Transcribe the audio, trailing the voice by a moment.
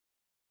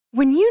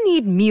When you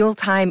need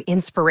mealtime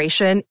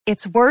inspiration,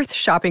 it's worth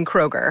shopping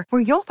Kroger,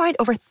 where you'll find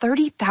over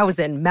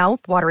 30,000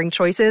 mouth-watering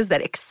choices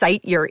that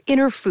excite your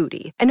inner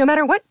foodie. And no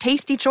matter what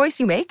tasty choice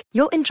you make,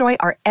 you'll enjoy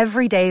our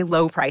everyday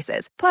low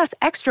prices, plus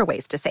extra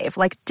ways to save,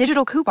 like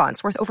digital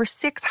coupons worth over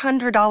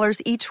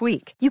 $600 each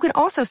week. You can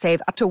also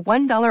save up to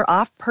 $1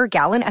 off per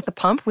gallon at the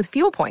pump with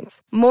fuel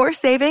points. More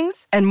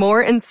savings and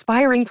more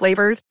inspiring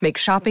flavors make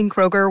shopping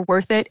Kroger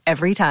worth it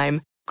every time.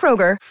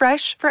 Kroger,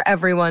 fresh for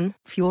everyone.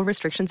 Fuel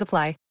restrictions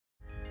apply.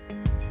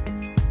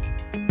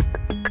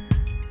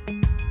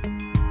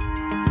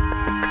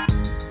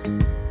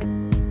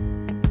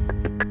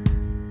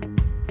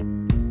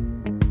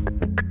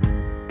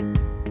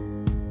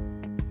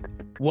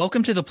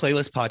 Welcome to The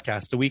Playlist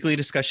Podcast, a weekly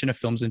discussion of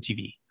films and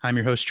TV. I'm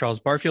your host, Charles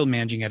Barfield,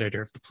 managing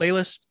editor of The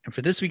Playlist. And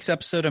for this week's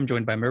episode, I'm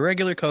joined by my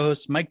regular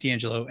co-hosts, Mike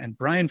D'Angelo and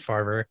Brian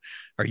Farver.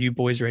 Are you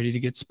boys ready to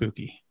get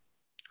spooky?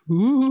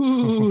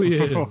 Ooh,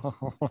 yeah.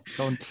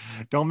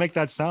 Don't make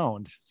that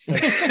sound.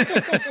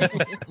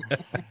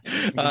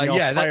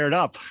 Fired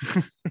up.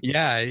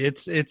 Yeah,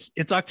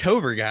 it's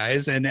October,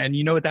 guys, and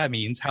you know what that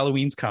means.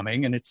 Halloween's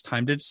coming, and it's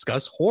time to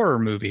discuss horror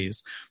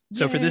movies.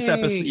 So for this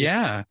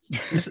episode,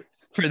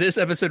 for this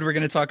episode, we're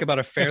going to talk about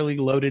a fairly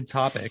loaded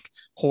topic: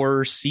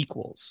 horror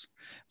sequels.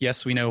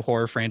 Yes, we know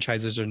horror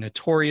franchises are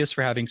notorious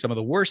for having some of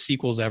the worst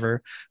sequels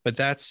ever, but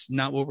that's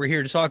not what we're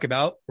here to talk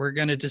about. We're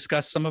going to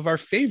discuss some of our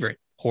favorite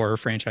horror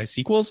franchise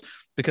sequels,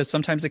 because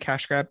sometimes the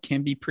cash grab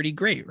can be pretty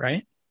great,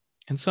 right?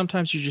 And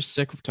sometimes you're just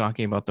sick of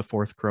talking about the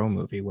fourth Crow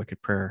movie,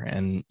 Wicked Prayer,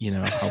 and you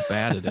know how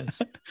bad it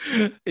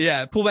is.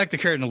 Yeah, pull back the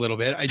curtain a little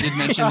bit. I did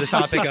mention the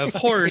topic of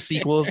horror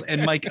sequels,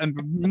 and Mike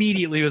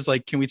immediately was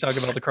like, can we talk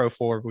about the Crow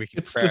 4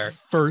 Wicked Prayer? The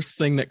first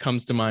thing that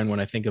comes to mind when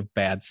I think of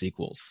bad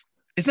sequels.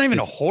 It's not even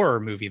a horror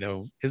movie,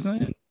 though,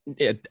 isn't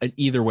it?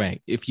 Either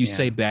way, if you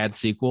say bad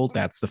sequel,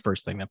 that's the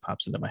first thing that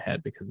pops into my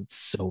head because it's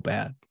so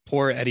bad.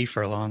 Poor Eddie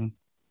Furlong.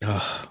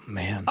 Oh,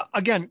 man.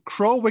 Again,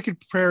 Crow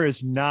Wicked Prayer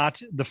is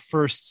not the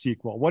first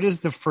sequel. What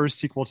is the first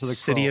sequel to the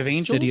City Crow? of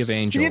Angels? City of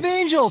Angels. City of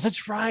Angels.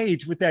 That's right.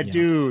 With that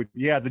dude.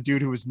 Yeah, the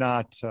dude who was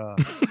not...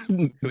 not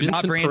Brandon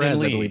Perez,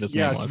 Lee. I believe his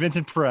name was.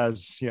 Vincent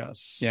Perez.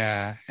 Yes.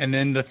 Yeah. And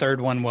then the third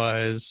one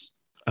was...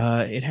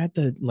 it had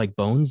the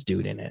Bones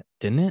dude in it,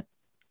 didn't it?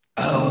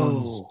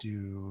 Bones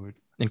dude.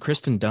 And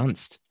Kristen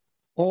Dunst.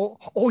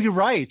 Oh, you're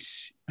right.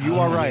 You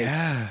are right.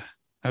 Yeah.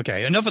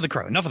 Okay, enough of the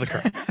Crow.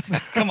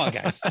 Come on,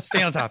 guys,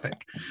 stay on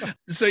topic.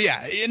 So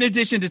yeah, in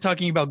addition to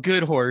talking about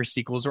good horror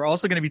sequels, we're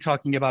also going to be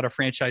talking about a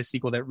franchise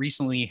sequel that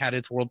recently had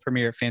its world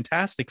premiere at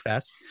Fantastic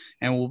Fest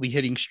and will be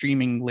hitting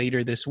streaming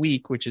later this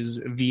week, which is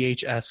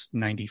VHS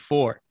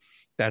 94.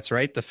 That's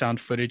right, the found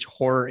footage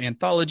horror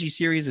anthology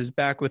series is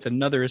back with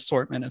another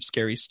assortment of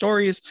scary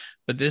stories,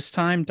 but this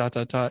time,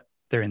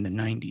 they're in the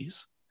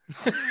 90s.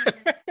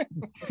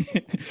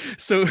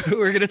 So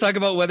we're going to talk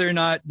about whether or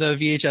not the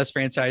VHS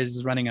franchise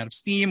is running out of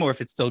steam or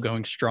if it's still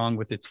going strong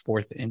with its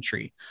fourth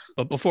entry.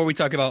 But before we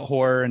talk about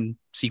horror and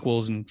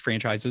sequels and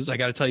franchises, I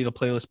got to tell you the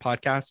Playlist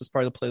Podcast is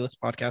part of the Playlist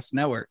Podcast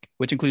Network,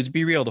 which includes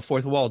Be Real, The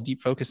Fourth Wall,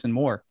 Deep Focus, and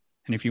more.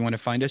 And if you want to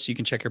find us, you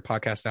can check your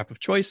podcast app of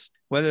choice,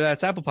 whether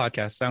that's Apple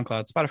Podcasts,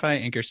 SoundCloud, Spotify,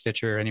 Anchor,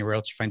 Stitcher, or anywhere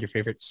else you find your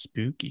favorite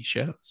spooky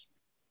shows.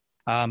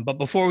 But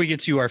before we get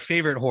to our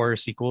favorite horror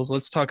sequels,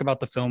 let's talk about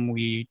the film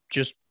we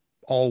just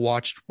all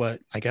watched,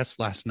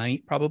 last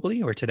night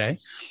probably, or today.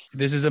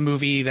 This is a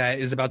movie that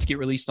is about to get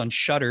released on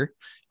Shudder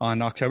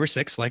on October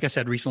 6th. Like I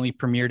said, recently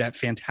premiered at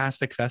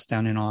Fantastic Fest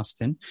down in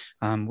Austin,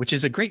 which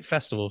is a great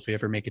festival. If you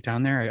ever make it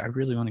down there, I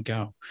really want to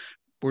go.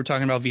 We're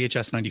talking about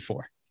VHS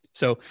 94.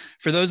 So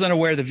for those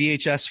unaware, the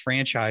VHS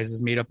franchise is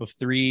made up of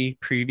 3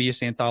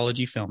 previous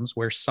anthology films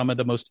where some of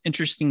the most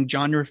interesting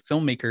genre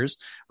filmmakers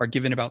are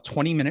given about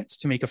 20 minutes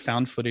to make a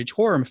found footage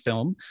horror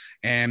film,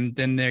 and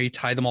then they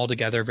tie them all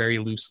together very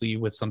loosely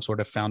with some sort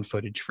of found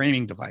footage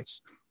framing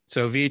device.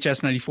 So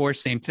VHS 94,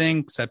 same thing,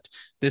 except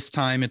this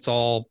time it's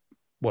all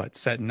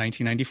set in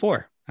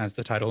 1994, as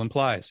the title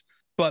implies.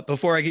 But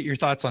before I get your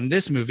thoughts on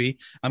this movie,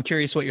 I'm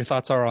curious what your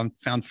thoughts are on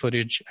found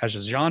footage as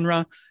a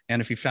genre,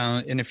 and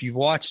if you've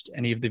watched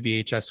any of the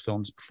VHS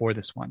films before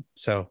this one.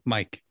 So,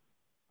 Mike.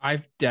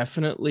 I've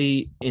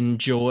definitely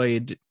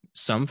enjoyed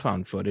some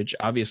found footage.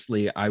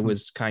 Obviously, I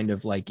was kind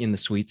of in the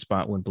sweet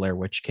spot when Blair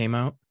Witch came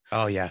out.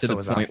 Oh yeah, to the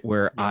point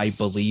where I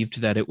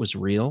believed that it was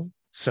real.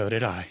 So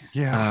did I.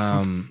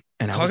 Yeah.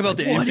 And talk about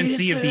the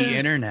infancy of the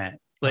internet.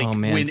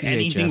 When VHS,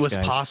 anything was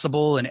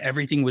possible and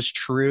everything was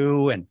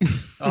true, and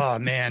oh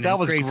man, that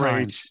was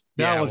great.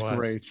 That was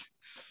great.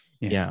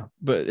 Yeah,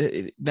 but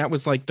that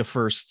was the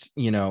first,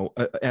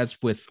 as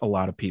with a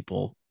lot of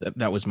people,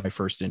 that was my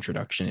first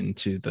introduction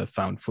into the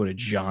found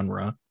footage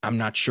genre. I'm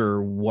not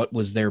sure what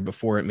was there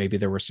before it. Maybe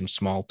there was some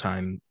small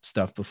time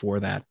stuff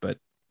before that, but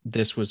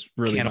this was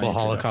really Cannibal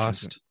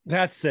Holocaust.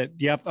 That's it.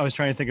 Yep, I was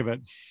trying to think of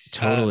it.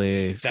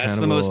 Totally. That's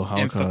Cannibal the most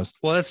Holocaust.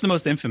 that's the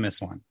most infamous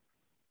one.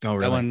 Oh,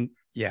 really? That one.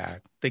 Yeah,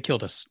 they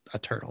killed a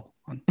turtle.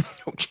 Oh,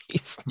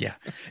 jeez. Yeah,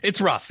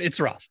 it's rough.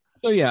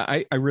 So yeah,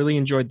 I really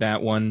enjoyed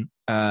that one.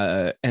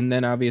 And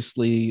then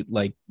obviously,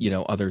 like,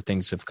 other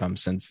things have come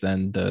since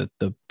then. The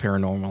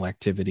Paranormal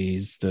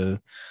Activities, the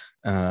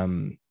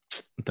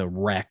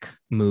Wreck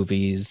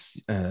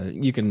movies.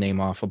 You can name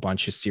off a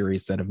bunch of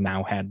series that have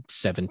now had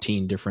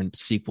 17 different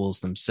sequels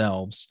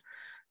themselves.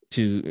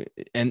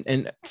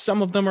 And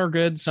some of them are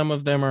good, some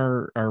of them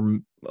are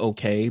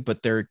okay,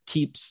 but there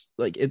keeps,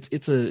 like,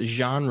 it's a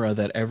genre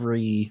that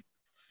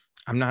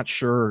I'm not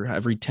sure,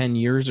 every 10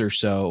 years or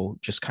so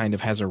just kind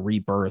of has a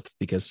rebirth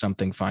because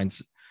something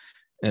finds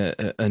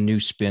a new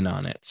spin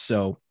on it.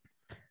 So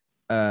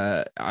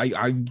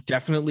I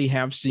definitely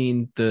have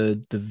seen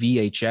the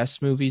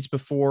VHS movies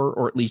before,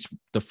 or at least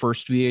the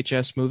first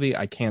VHS movie.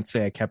 I can't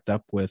say I kept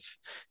up with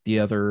the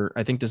other.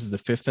 I think this is the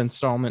 5th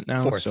installment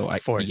now.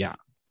 Fourth. Yeah.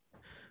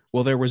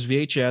 Well, there was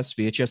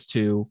VHS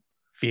 2,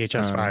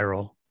 VHS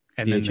Viral,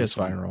 and VHS then this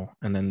Viral, one.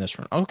 and then this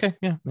one. Okay,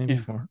 yeah, maybe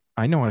 4.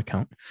 I know how to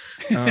count.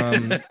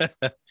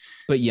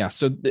 But yeah,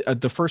 so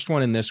the first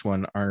one and this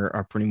one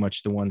are pretty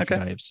much the ones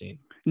that I have seen.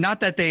 Not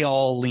that they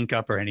all link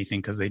up or anything,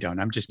 because they don't.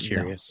 I'm just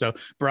curious. No. So,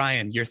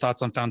 Brian, your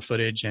thoughts on found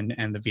footage and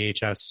the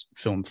VHS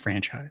film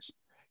franchise?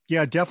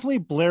 Yeah, definitely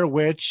Blair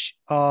Witch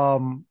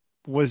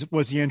was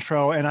the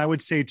intro. And I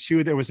would say,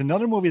 too, there was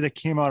another movie that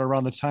came out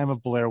around the time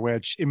of Blair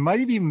Witch. It might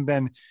have even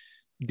been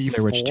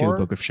before. Blair Witch 2,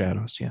 Book of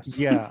Shadows, yes.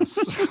 Yes.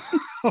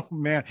 Oh,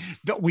 man.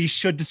 We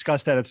should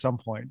discuss that at some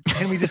point.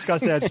 Can we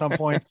discuss that at some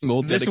point?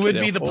 This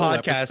would be the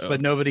podcast, but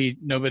nobody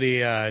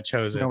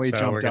chose it. Nobody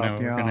so we're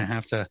jumped we're gonna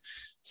have to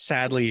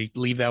sadly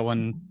leave that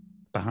one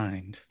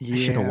behind. I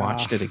should have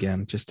watched it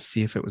again just to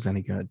see if it was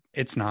any good.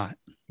 It's not.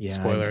 Yeah.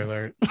 Spoiler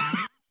alert.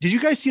 Did you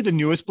guys see the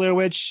newest Blair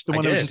Witch? The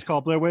one that was just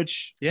called Blair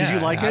Witch? Yeah. Did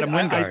you like Adam it?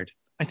 Wingard.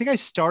 I think I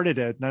started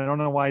it, and I don't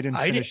know why I didn't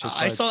finish it.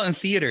 I saw it in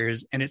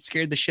theaters, and it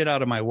scared the shit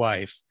out of my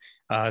wife.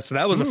 So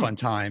that was a fun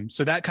time.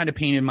 So that kind of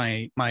painted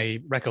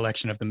my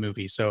recollection of the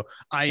movie. So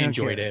I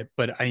enjoyed it,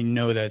 but I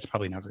know that it's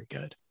probably not very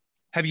good.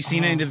 Have you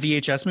seen any of the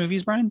VHS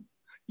movies, Brian?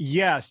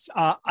 Yes.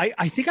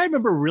 I think I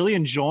remember really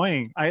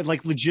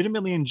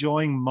legitimately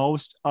enjoying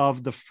most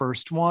of the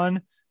first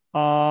one.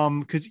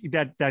 Because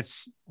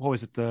that's what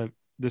was it, the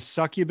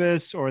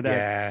succubus or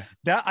that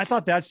I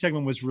thought that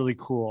segment was really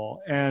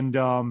cool. And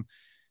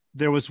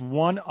there was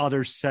one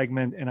other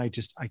segment, and I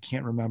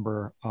can't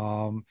remember.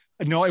 No,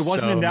 it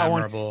wasn't in that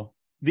one.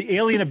 The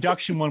alien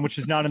abduction one, which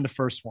was not in the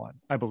first one,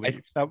 I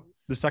believe.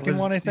 The second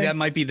one, I think. That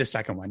might be the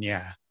second one,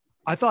 yeah.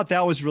 I thought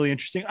that was really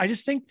interesting. I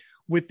just think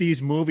with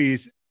these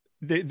movies,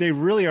 they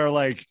really are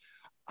like,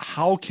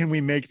 how can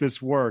we make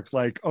this work?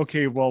 Like,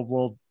 okay,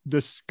 well,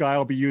 this guy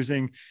will be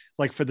using,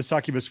 like for the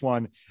succubus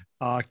one,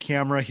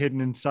 camera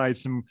hidden inside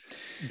some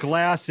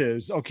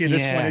glasses. Okay,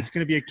 this one, it's going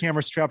to be a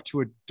camera strapped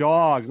to a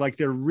dog. Like,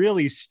 they're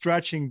really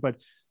stretching, but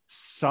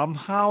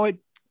somehow it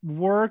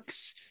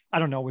works. I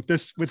don't know with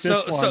this one.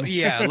 So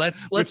yeah,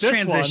 let's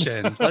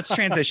transition. Let's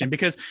transition,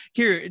 because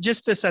here,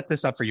 just to set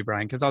this up for you,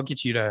 Brian, because I'll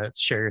get you to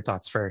share your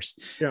thoughts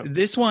first. Yeah.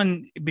 This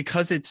one,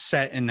 because it's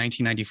set in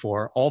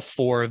 1994, all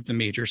 4 of the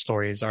major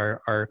stories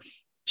are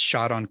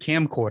shot on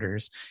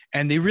camcorders,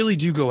 and they really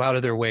do go out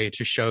of their way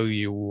to show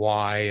you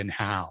why and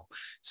how.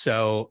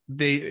 So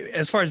they,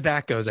 as far as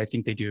that goes, I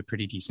think they do a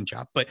pretty decent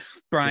job. But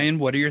Brian,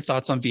 what are your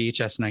thoughts on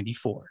VHS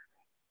 94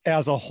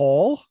 as a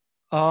whole?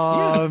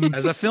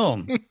 As a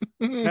film,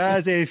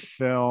 as a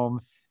film,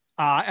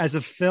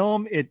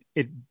 it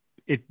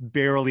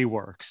barely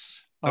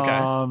works.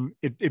 Okay.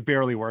 It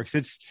barely works.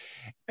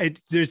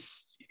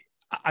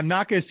 I'm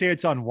not going to say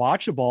it's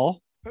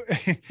unwatchable.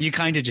 You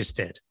kind of just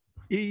did.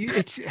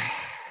 This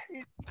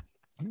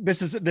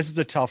is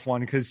a tough one,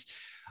 because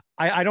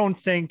I don't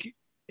think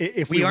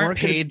if we aren't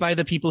paid by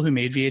the people who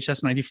made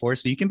VHS 94,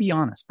 so you can be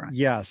honest, Brian.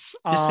 Yes.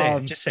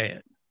 Just say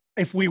it.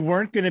 If we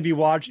weren't going to be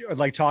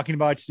talking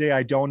about it today,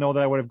 I don't know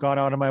that I would have gone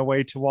out of my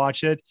way to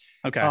watch it.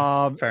 Okay.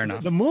 Fair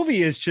enough. The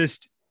movie is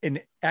just an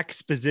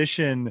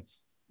exposition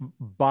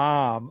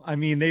bomb. I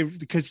mean, they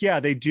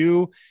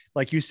do,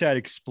 like you said,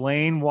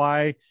 explain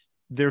why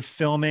they're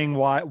filming,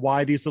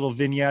 why these little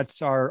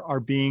vignettes are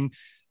being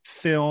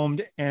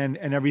filmed and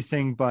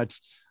everything. But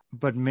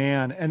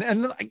man,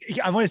 and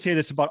I want to say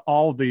this about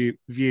all the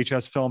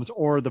VHS films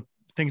or the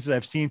things that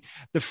I've seen,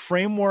 the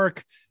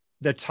framework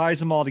that ties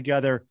them all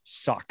together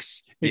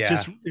sucks.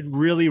 It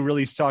really,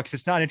 really sucks.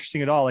 It's not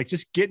interesting at all. Like,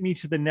 just get me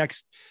to the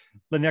next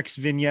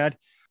vignette.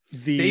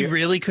 They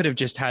really could have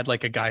just had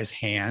like a guy's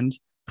hand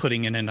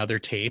putting in another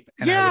tape,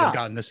 and I would have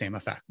gotten the same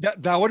effect.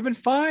 That would have been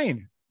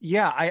fine.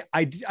 Yeah.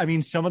 I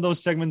mean, some of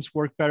those segments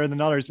work better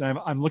than others. And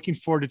I'm looking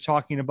forward to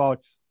talking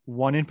about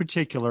one in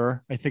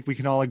particular. I think we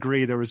can all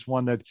agree there was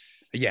one that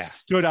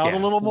stood out a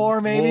little more,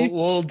 maybe.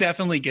 We'll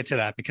definitely get to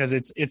that, because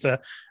it's a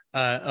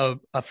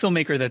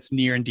filmmaker that's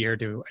near and dear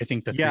to, I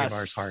think, the three of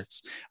our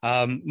hearts.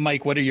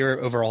 Mike, what are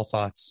your overall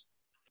thoughts?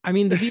 I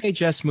mean, the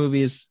VHS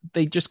movies,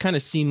 they just kind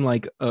of seem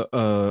like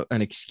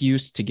an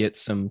excuse to get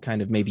some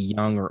kind of maybe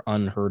young or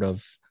unheard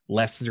of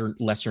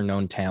lesser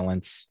known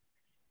talents,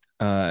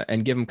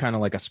 and give them kind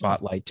of like a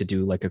spotlight to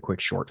do like a quick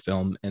short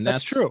film. And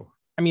that's true.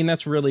 I mean,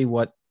 that's really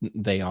what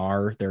they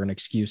are. They're an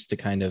excuse to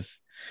kind of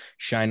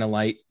shine a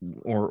light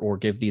or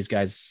give these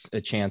guys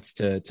a chance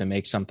to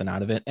make something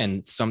out of it.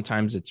 And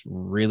sometimes it's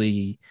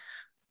really,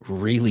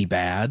 really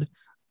bad.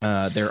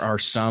 There are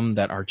some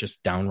that are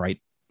just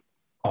downright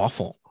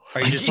awful.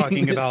 Are you just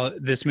talking about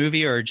this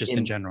movie or just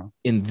in general?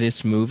 In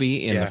this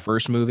movie, in the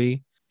first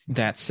movie.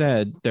 That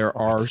said, there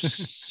are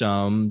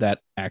some that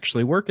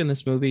actually work in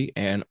this movie,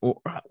 and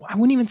I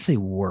wouldn't even say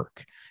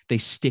work. They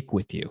stick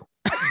with you.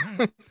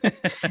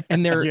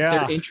 And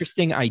they're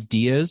interesting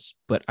ideas,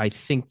 but I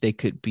think they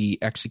could be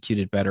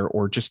executed better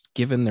or just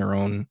given their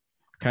own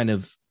kind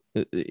of,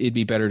 it'd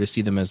be better to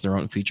see them as their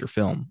own feature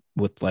film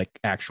with like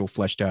actual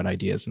fleshed out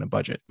ideas and a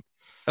budget.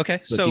 Okay.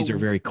 But so these are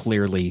very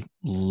clearly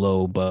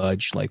low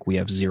budge, like we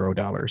have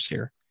 $0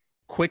 here.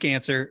 Quick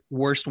answer,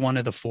 worst one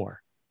of the four.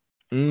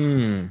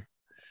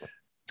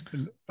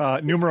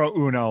 Numero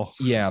uno.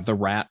 Yeah, the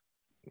rat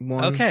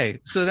one. Okay,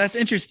 so that's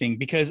interesting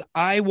because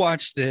I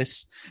watched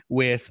this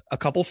with a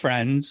couple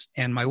friends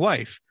and my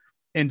wife,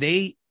 and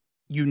they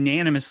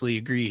unanimously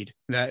agreed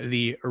that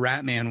the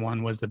Ratman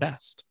one was the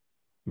best.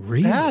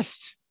 Really?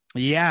 Best?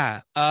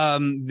 Yeah.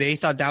 They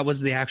thought that was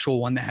the actual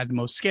one that had the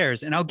most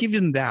scares, and I'll give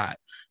them that.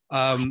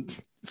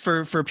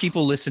 For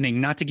people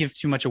listening, not to give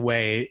too much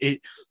away,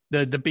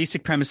 the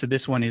basic premise of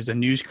this one is a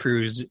news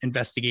crew's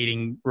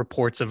investigating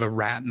reports of a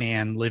rat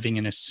man living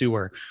in a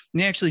sewer.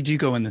 And they actually do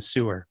go in the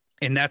sewer.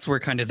 And that's where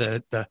kind of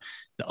the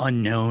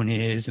unknown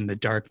is, and the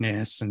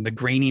darkness and the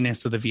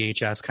graininess of the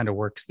VHS kind of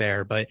works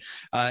there. But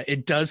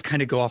it does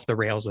kind of go off the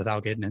rails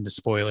without getting into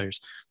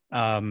spoilers.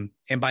 And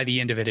by the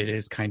end of it, it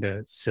is kind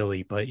of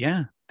silly. But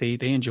yeah, they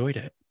enjoyed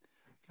it.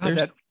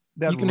 God,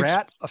 that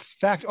rat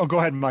effect. Oh, go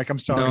ahead, Mike. I'm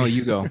sorry. No,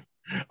 you go.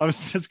 I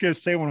was just gonna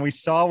say, when we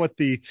saw what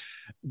the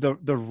rat,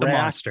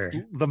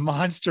 the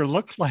monster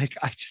looked like,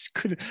 I just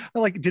couldn't.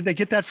 Like, did they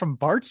get that from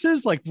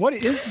Bartz's? Like, what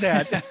is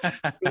that?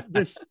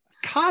 This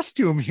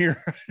costume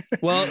here.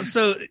 Well,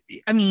 so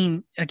I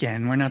mean,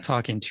 again, we're not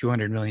talking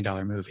 $200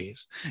 million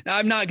movies. Now,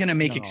 I'm not gonna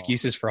make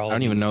excuses for all. I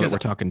don't even know that we're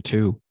talking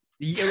two.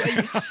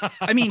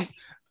 I mean.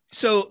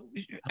 So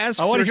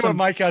as I want to hear what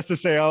Mike has to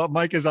say.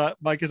 Mike is on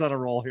a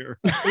roll here.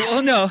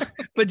 Well, no,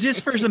 but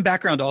just for some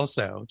background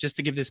also, just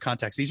to give this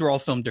context, these were all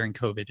filmed during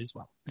COVID as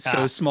well.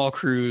 So small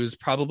crews,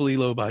 probably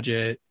low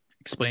budget,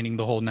 explaining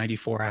the whole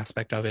 94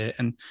 aspect of it.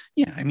 And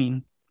yeah, I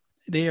mean,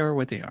 they are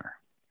what they are.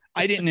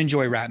 I didn't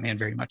enjoy Ratman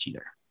very much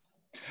either.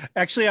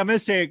 Actually, I'm going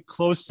to say a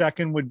close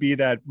second would be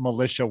that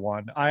militia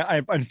one.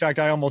 I in fact,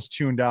 I almost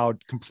tuned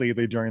out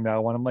completely during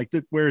that one. I'm like,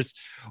 where is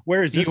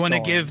this? Do you want to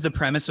give the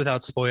premise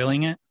without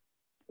spoiling it?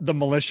 The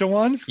militia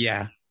one?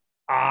 Yeah.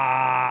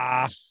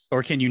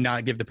 Or can you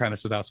not give the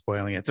premise without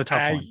spoiling it? It's a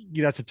tough one.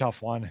 That's a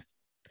tough one.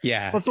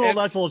 Yeah. That's a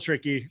little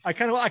tricky.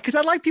 Because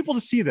I like people to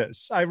see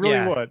this. I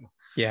really would.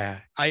 Yeah.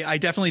 I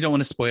definitely don't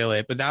want to spoil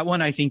it, but that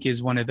one I think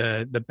is one of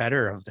the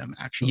better of them,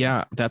 actually.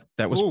 Yeah.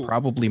 That was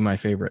probably my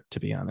favorite, to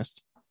be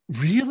honest.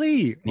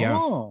 Really? Yeah.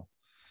 Oh.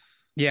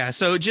 Yeah.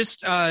 So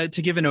just to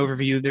give an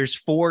overview, there's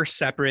 4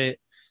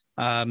 separate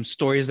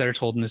stories that are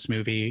told in this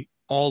movie,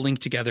 all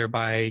linked together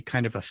by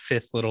kind of a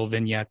 5th little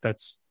vignette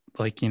that's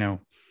like,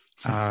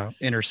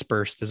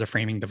 interspersed as a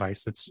framing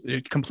device. That's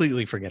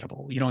completely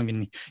forgettable.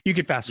 You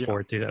could fast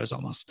forward through those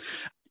almost.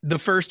 The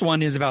first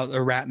one is about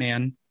a rat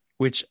man,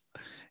 which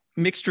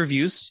mixed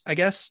reviews, I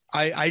guess.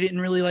 I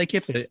didn't really like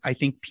it, but I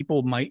think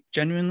people might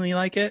genuinely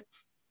like it.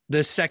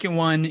 The second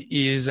one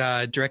is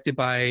directed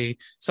by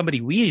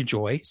somebody we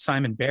enjoy,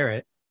 Simon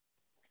Barrett.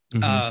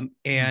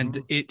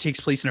 And it takes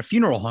place in a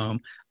funeral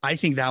home. I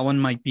think that one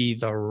might be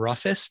the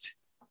roughest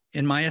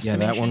in my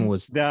estimation. Yeah, that one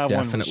was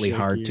definitely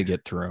hard to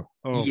get through.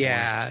 Oh,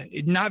 yeah,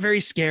 not very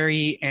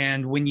scary.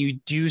 And when you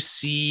do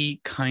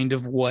see kind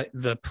of what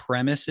the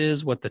premise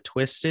is, what the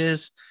twist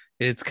is,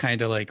 it's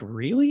kind of like,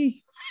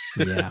 really?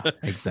 Yeah,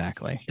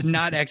 exactly.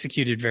 Not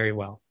executed very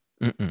well.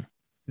 Mm-mm.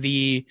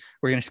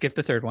 We're going to skip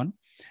the third one.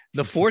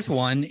 The fourth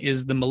one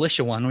is the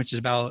militia one, which is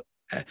about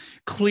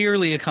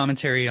clearly a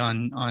commentary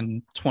on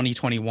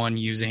 2021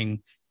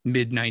 using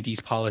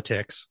mid-90s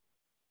politics,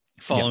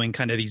 following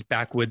kind of these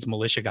backwoods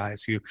militia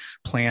guys who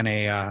plan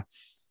a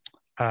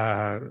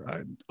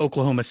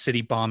Oklahoma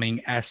City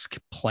bombing-esque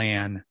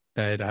plan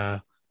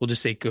that we'll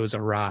just say goes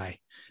awry.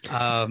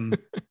 And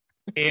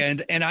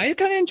I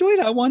kind of enjoy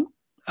that one.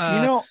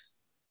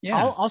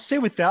 Yeah, I'll say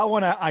with that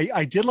one,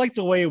 I did like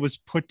the way it was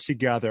put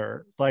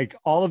together. Like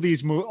all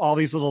these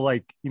little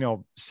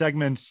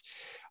segments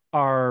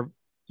are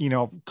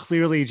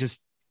clearly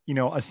just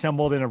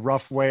assembled in a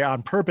rough way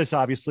on purpose,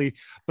 obviously.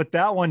 But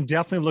that one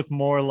definitely looked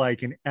more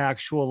like an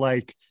actual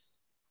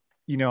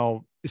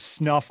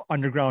snuff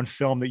underground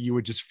film that you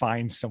would just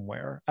find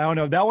somewhere. I don't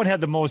know. That one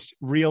had the most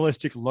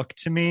realistic look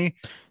to me.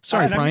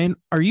 Sorry, Brian,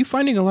 are you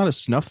finding a lot of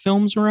snuff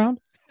films around?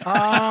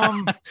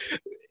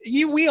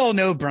 We all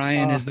know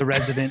Brian is the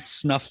resident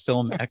snuff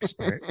film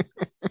expert.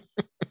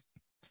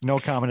 No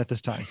comment at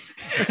this time.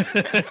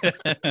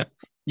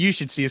 You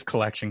should see his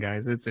collection,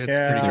 guys. It's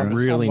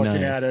really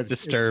nice. At it.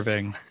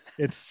 Disturbing.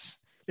 It's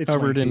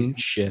covered in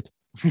shit.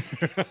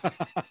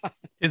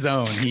 His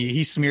own.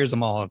 He smears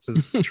them all. It's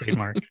his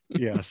trademark.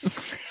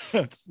 Yes.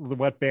 It's the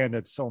wet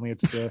bandits, only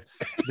it's the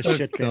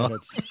shit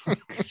bandits.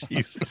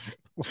 Jesus.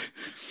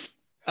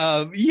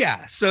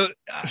 Yeah. So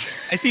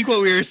I think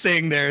what we were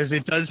saying there is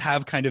it does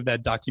have kind of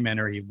that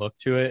documentary look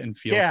to it and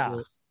feel to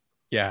it.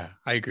 Yeah,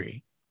 I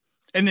agree.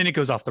 And then it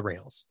goes off the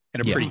rails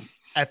in a pretty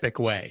epic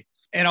way.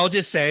 And I'll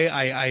just say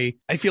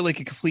I feel like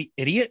a complete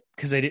idiot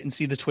because I didn't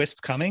see the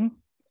twist coming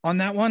on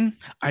that one.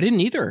 I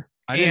didn't either.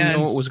 I didn't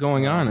know what was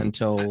going on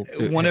until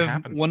one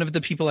of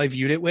the people I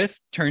viewed it with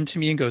turned to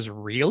me and goes,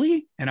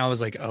 "Really?" And I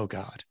was like, "Oh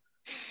God."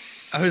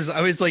 I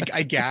was like,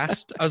 I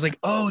gasped. I was like,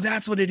 "Oh,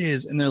 that's what it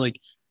is." And they're like,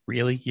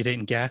 "Really? You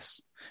didn't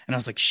guess?" And I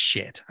was like,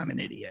 "Shit, I'm an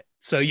idiot."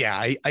 So yeah,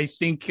 I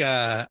think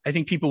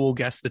people will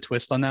guess the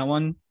twist on that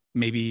one.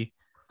 Maybe,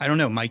 I don't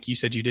know. Mike, you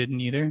said you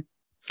didn't either.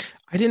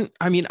 I didn't.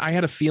 I mean, I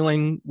had a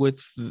feeling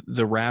with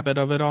the rabbit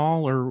of it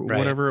all, or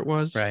whatever it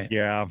was. Right.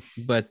 Yeah.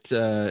 But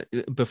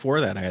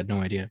before that, I had no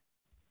idea.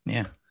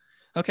 Yeah.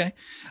 Okay.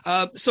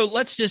 So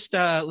let's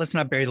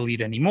not bury the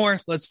lead anymore.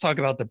 Let's talk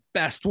about the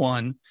best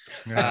one.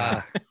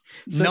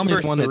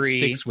 Number one 3 that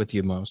sticks with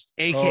you most,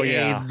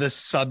 aka The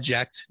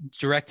Subject,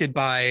 directed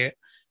by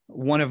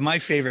one of my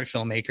favorite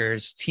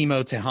filmmakers,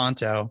 Timo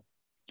Tehonto,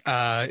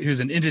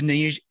 who's an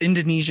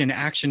Indonesian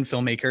action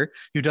filmmaker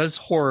who does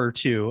horror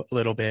too a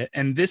little bit.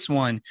 And this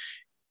one,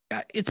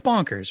 it's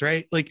bonkers,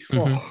 right? Like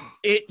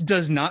it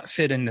does not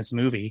fit in this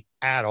movie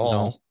at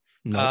all.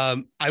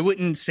 No. I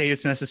wouldn't say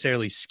it's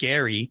necessarily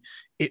scary.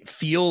 It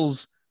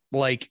feels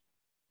like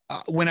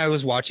when I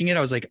was watching it, I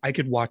was like, I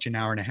could watch an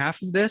hour and a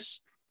half of this.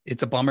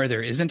 It's a bummer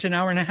there isn't an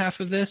hour and a half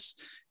of this.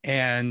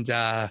 And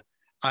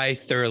I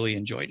thoroughly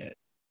enjoyed it.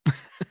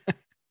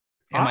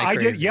 I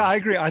did. Yeah, I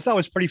agree. I thought it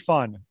was pretty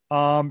fun.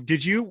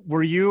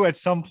 Were you at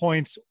some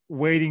points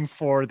waiting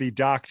for the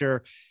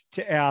doctor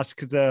to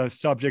ask the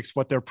subjects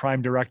what their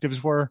prime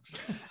directives were?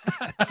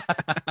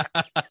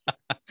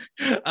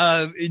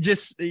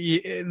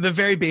 The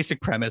very basic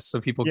premise, so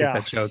people get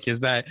that joke, is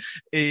that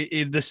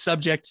the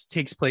subject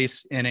takes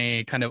place in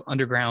a kind of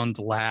underground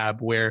lab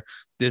where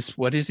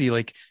what is he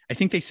like? I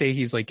think they say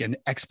he's like an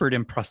expert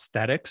in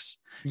prosthetics.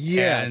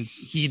 Yes. And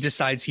he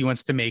decides he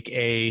wants to make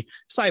a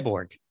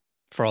cyborg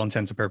for all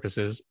intents and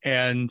purposes.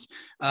 And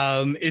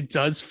it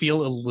does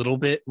feel a little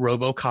bit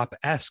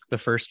RoboCop-esque the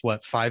first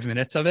 5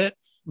 minutes of it.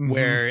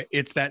 Where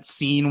it's that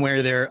scene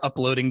where they're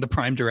uploading the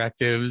prime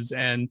directives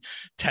and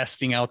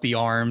testing out the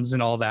arms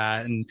and all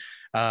that. And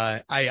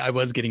I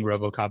was getting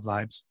RoboCop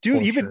vibes.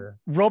 Dude, even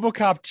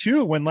RoboCop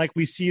 2, when like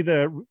we see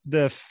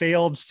the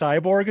failed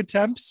cyborg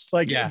attempts,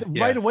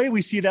 right away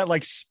we see that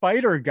like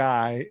spider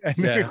guy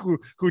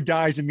who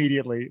dies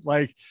immediately.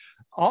 Like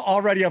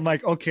already I'm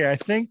like, okay, I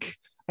think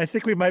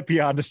we might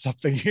be onto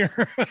something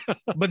here.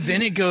 But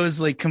then it goes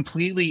like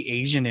completely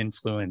Asian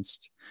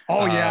influenced.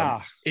 Oh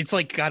yeah. It's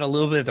like got a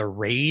little bit of the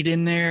Raid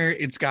in there.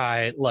 It's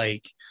got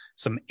like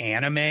some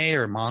anime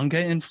or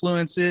manga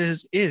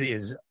influences. It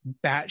is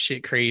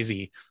batshit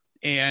crazy.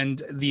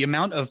 And the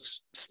amount of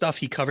stuff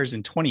he covers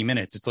in 20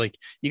 minutes, it's like,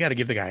 you got to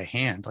give the guy a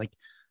hand. Like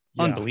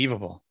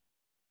unbelievable.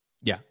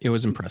 Yeah, it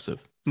was impressive.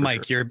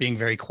 Mike, you're being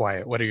very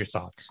quiet. What are your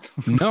thoughts?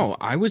 No,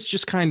 I was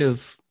just kind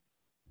of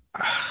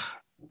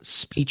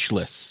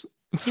speechless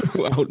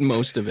throughout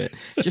most of it,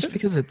 just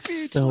because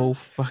it's so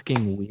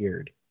fucking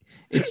weird.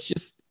 It's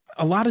just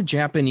a lot of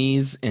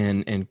Japanese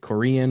and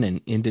Korean and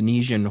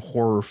Indonesian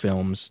horror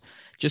films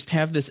just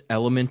have this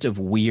element of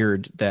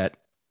weird that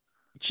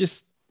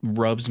just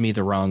rubs me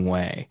the wrong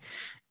way.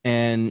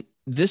 And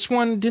this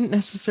one didn't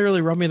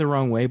necessarily rub me the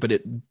wrong way, but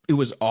it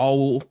was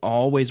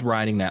always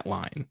riding that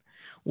line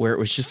where it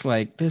was just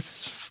like,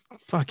 this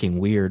fucking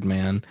weird,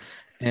 man.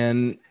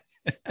 And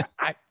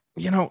I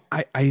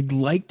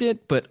liked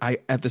it, but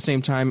at the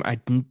same time, I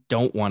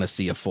don't want to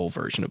see a full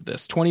version of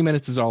this. 20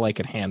 minutes is all I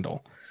could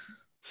handle.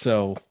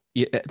 So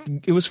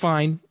it was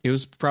fine. It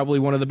was probably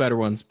one of the better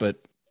ones,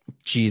 but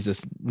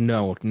Jesus,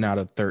 no, not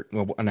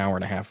an hour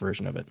and a half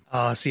version of it.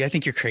 See, I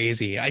think you're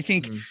crazy. I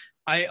think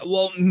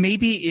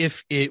maybe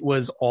if it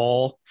was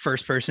all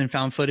first person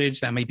found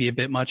footage, that might be a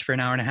bit much for an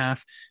hour and a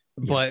half.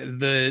 But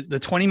the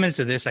 20 minutes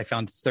of this I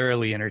found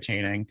thoroughly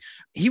entertaining.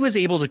 He was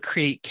able to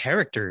create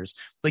characters.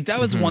 Like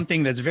that was one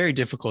thing that's very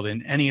difficult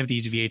in any of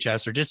these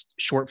VHS or just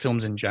short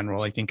films in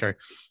general, I think, are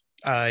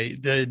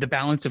the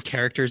balance of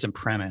characters and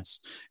premise.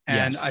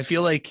 And I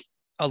feel like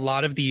a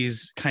lot of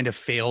these kind of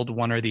failed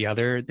one or the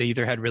other. They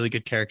either had really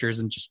good characters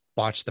and just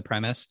botched the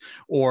premise,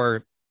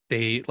 or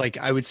they, like,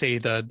 I would say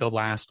the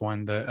last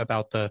one,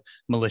 about the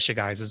militia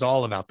guys, is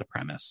all about the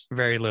premise,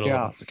 very little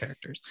about the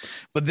characters.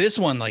 But this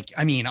one, like,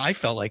 I mean, I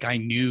felt like I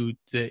knew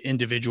the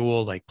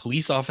individual, like,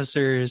 police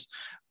officers.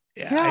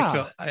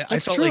 I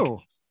felt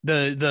true.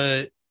 like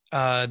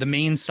the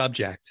main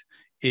subject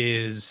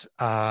is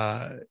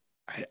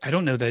I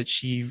don't know that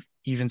she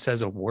even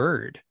says a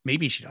word.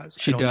 Maybe she does.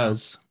 She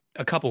does.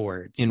 A couple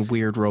words in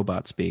weird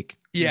robot speak.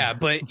 Yeah,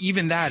 but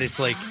even that, it's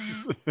like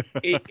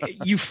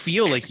you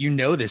feel like you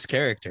know this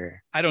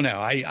character. I don't know.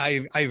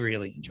 I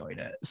really enjoyed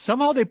it.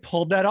 Somehow they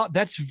pulled that out.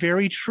 That's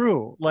very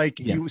true. Like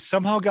you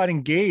somehow got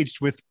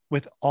engaged with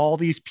with all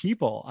these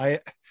people.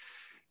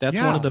 That's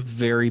Yeah. one of the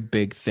very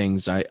big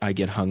things I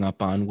get hung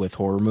up on with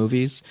horror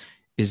movies,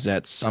 is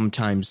that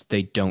sometimes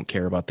they don't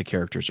care about the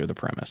characters or the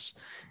premise.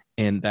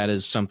 And that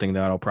is something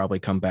that I'll probably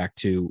come back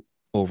to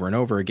over and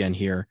over again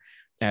here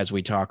as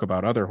we talk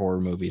about other horror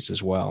movies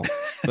as well.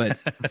 But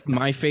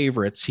my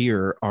favorites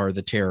here are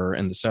The Terror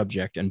and The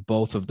Subject, and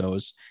both of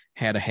those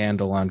had a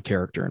handle on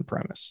character and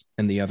premise,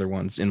 and the other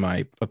ones, in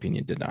my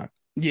opinion, did not.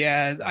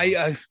 Yeah,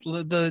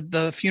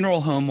 the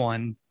funeral home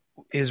one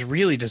is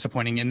really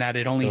disappointing in that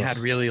it only had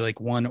really like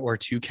one or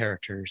two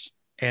characters,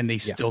 and they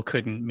still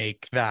couldn't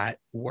make that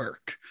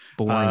work.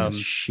 Boring as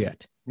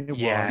shit.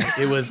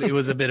 It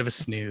was a bit of a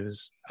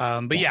snooze.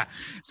 But yeah,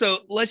 so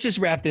let's just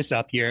wrap this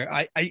up here.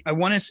 I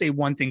want to say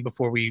one thing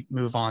before we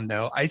move on,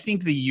 though. I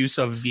think the use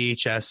of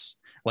VHS,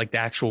 like the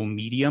actual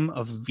medium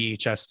of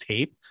VHS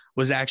tape,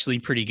 was actually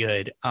pretty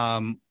good.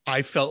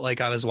 I felt like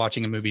I was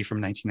watching a movie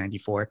from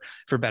 1994,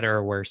 for better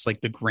or worse,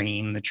 like the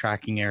grain, the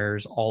tracking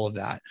errors, all of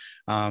that.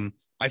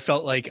 I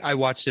felt like I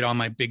watched it on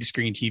my big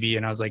screen TV,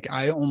 and I was like,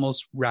 I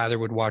almost rather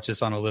would watch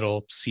this on a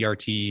little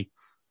CRT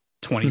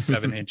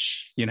 27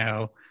 inch,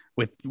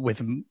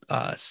 with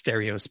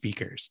stereo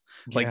speakers.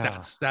 Like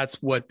that's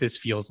what this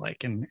feels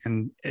like.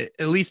 And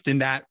at least in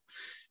that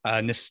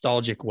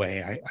nostalgic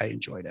way, I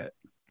enjoyed it.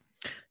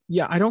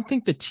 Yeah, I don't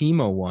think the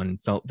Timo one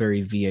felt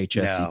very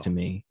VHS-y to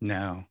me.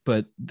 No.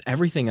 But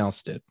everything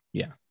else did.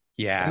 Yeah.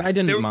 Yeah. And I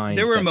didn't mind.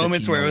 There were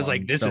moments where it was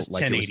like, this is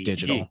 1080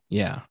 digital.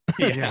 Yeah.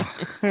 Yeah.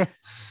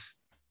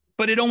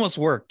 But it almost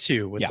worked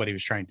too with what he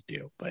was trying to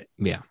do. But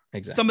yeah,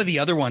 exactly. Some of the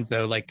other ones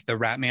though, like the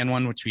Ratman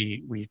one, which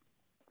we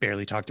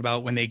barely talked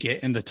about, when they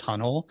get in the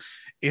tunnel,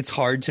 it's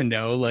hard to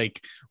know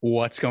like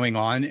what's going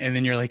on, and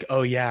then you're like,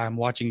 oh yeah, I'm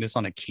watching this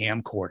on a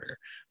camcorder.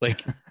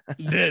 Like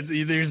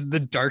there's the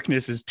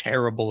darkness is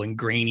terrible and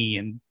grainy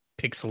and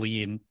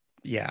pixely, and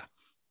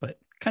but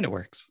kind of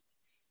works.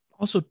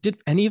 Also, did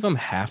any of them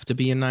have to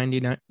be in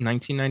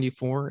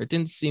 1994? It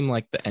didn't seem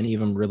like any of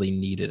them really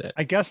needed it.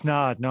 I guess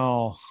not.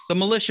 No. The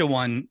Militia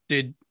one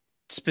did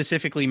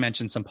specifically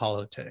mention some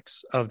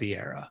politics of the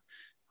era.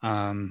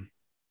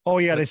 Oh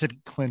yeah, they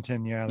said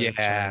Clinton. Yeah.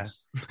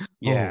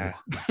 Yeah.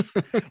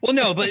 Well,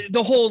 no, but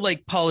the whole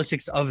like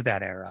politics of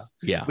that era,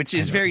 which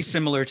is very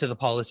similar to the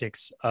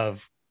politics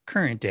of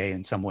current day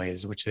in some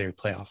ways, which they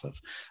play off of.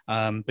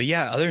 But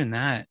yeah, other than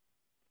that,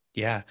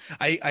 I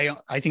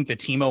think the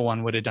Timo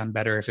one would have done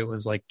better if it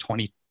was like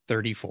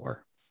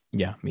 2034.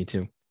 Yeah, me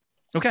too.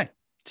 Okay.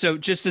 So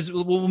just as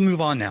we'll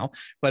move on now,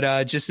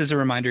 but just as a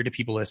reminder to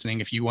people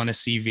listening, if you want to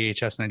see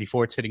VHS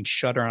 94, it's hitting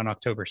Shudder on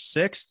October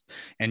 6th,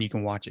 and you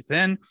can watch it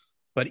then.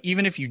 But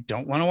even if you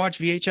don't want to watch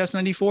VHS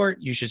 94,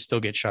 you should still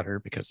get Shudder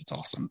because it's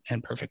awesome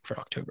and perfect for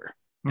October.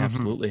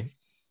 Absolutely.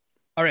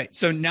 All right.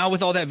 So now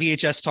with all that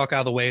VHS talk out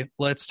of the way,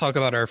 let's talk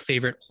about our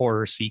favorite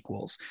horror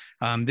sequels.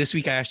 This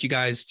week, I asked you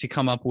guys to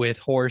come up with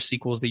horror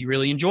sequels that you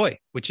really enjoy,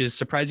 which is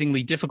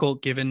surprisingly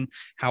difficult given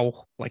how,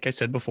 like I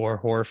said before,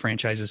 horror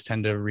franchises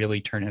tend to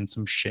really turn in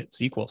some shit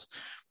sequels.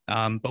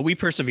 But we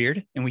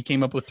persevered and we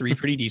came up with 3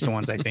 pretty decent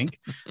ones, I think.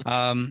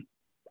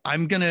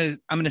 I'm gonna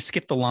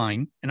skip the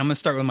line, and I'm gonna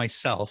start with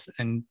myself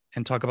and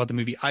talk about the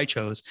movie I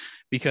chose,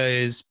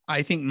 because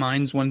I think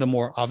mine's one of the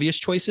more obvious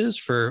choices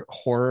for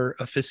horror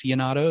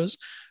aficionados,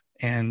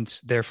 and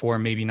therefore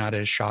maybe not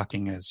as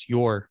shocking as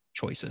your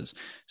choices.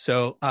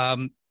 So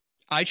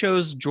I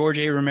chose George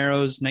A.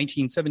 Romero's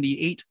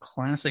 1978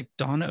 classic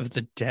Dawn of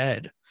the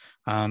Dead.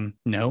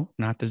 No,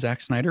 not the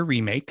Zack Snyder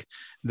remake,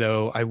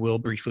 though I will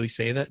briefly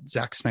say that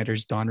Zack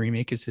Snyder's Dawn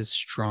remake is his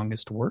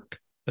strongest work,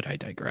 but I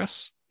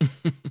digress.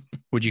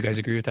 Would you guys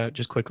agree with that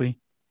just quickly?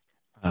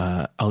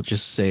 I'll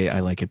just say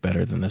I like it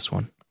better than this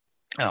one.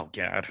 Oh,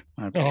 God.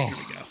 Okay, Here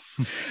we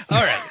go.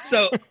 All right.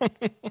 So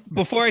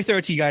before I throw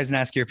it to you guys and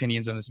ask your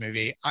opinions on this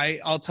movie,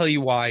 I'll tell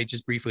you why,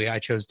 just briefly, I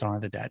chose Dawn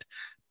of the Dead.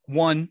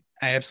 One,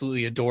 I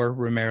absolutely adore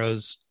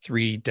Romero's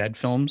 3 Dead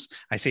films.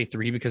 I say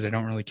 3 because I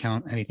don't really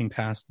count anything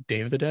past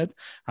Day of the Dead.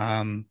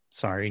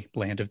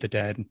 Land of the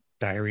Dead,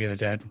 Diary of the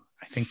Dead.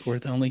 I think we're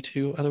the only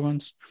 2 other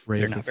ones.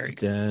 They're not very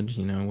good.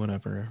 Dead,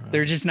 whatever.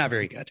 They're just not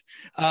very good.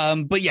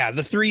 But yeah,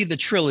 the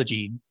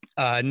trilogy,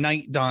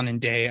 Night, Dawn, and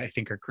Day, I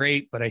think are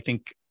great. But I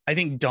think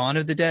Dawn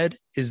of the Dead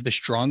is the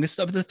strongest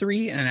of the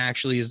 3, and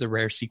actually is the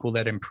rare sequel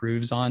that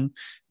improves on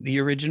the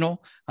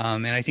original.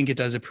 And I think it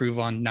does improve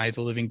on Night of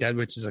the Living Dead,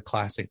 which is a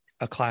classic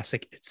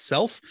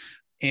itself.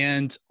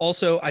 And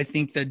also, I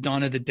think that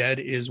Dawn of the Dead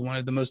is one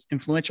of the most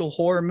influential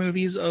horror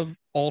movies of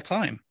all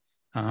time.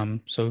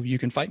 So you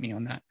can fight me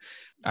on that.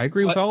 I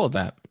agree with all of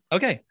that.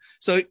 Okay.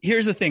 So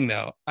here's the thing,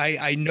 though.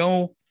 I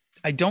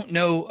don't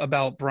know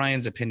about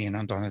Brian's opinion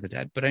on Dawn of the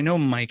Dead, but I know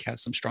Mike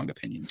has some strong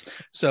opinions.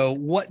 So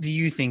what do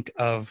you think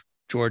of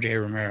George A.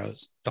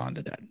 Romero's Dawn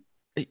of the Dead?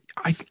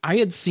 I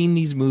had seen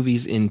these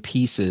movies in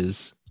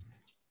pieces,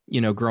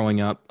 growing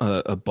up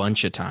a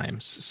bunch of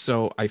times.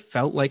 So I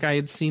felt like I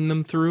had seen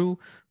them through,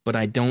 but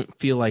I don't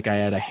feel like I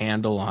had a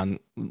handle on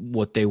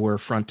what they were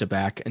front to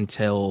back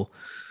until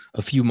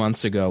a few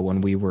months ago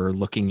when we were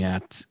looking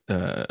at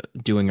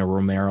doing a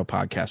Romero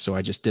podcast. So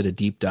I just did a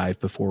deep dive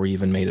before we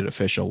even made it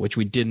official, which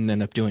we didn't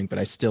end up doing, but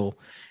I still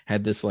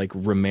had this like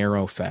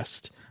Romero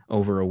fest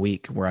over a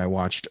week where I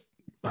watched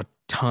a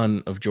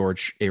ton of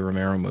George A.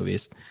 Romero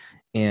movies.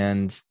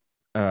 And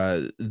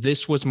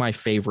this was my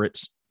favorite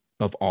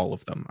of all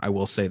of them. I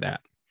will say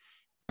that.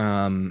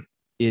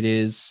 It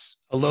is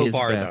a low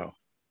bar though.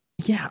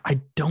 Yeah,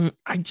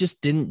 I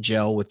just didn't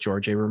gel with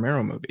George A.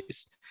 Romero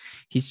movies.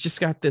 He's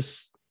just got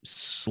this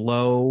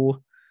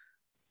slow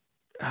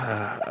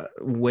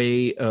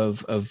way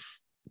of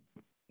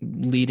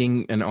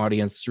leading an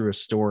audience through a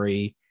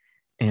story.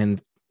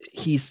 And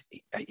he's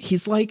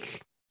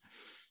like,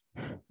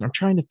 I'm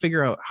trying to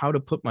figure out how to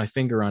put my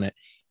finger on it.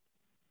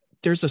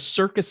 There's a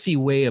circusy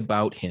way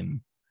about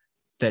him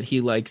that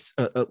he likes,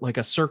 like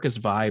a circus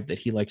vibe that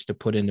he likes to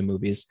put into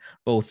movies,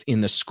 both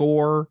in the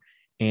score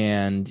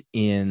and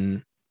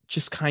in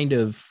just kind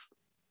of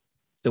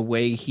the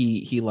way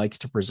he likes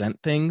to present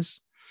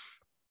things,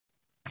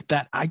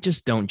 that I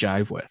just don't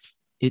jive with.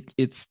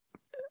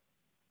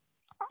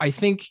 I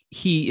think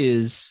he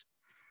is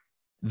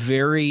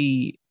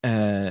very,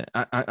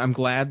 I'm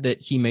glad that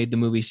he made the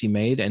movies he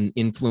made and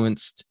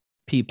influenced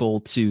people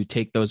to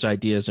take those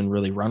ideas and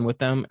really run with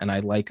them. And I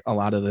like a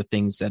lot of the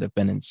things that have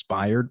been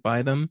inspired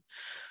by them.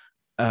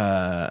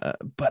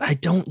 But I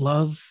don't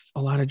love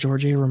a lot of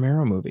George A.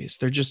 Romero movies.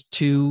 They're just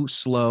too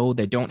slow.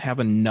 They don't have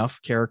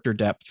enough character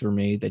depth for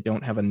me. They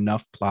don't have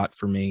enough plot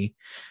for me.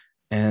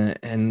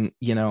 And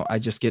you know, I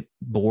just get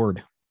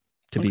bored,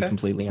 to be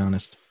completely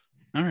honest.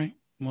 All right.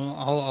 Well,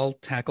 I'll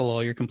tackle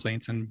all your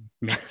complaints and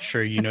make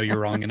sure you know you're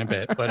wrong in a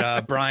bit.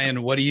 But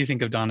Brian, what do you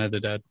think of Dawn of the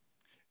Dead?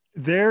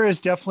 There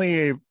is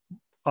definitely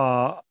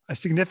a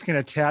significant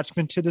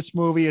attachment to this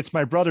movie. It's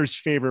my brother's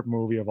favorite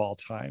movie of all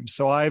time.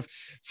 So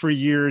for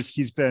years,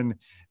 he's been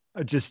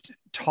just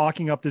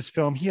talking up this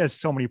film. He has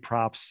so many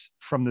props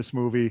from this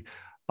movie.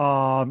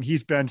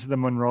 He's been to the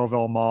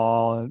Monroeville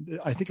Mall. And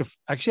I think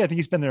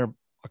he's been there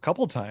a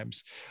couple of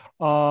times.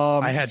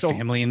 I had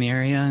family in the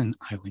area and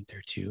I went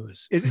there too.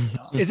 Is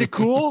it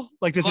cool?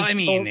 Like, does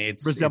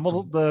it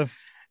resemble the...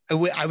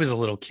 I was a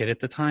little kid at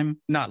the time.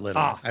 Not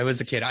little. I was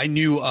a kid. I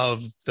knew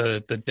of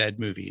the Dead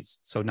movies,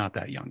 so not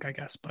that young, I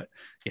guess. But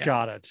yeah,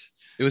 got it.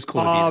 It was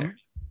cool to be there.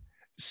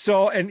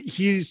 So, and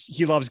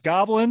he loves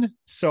Goblin.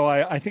 So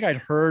I think I'd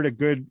heard a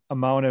good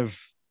amount of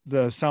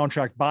the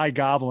soundtrack by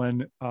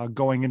Goblin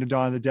going into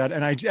Dawn of the Dead,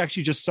 and I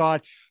actually just saw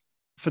it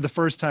for the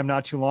first time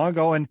not too long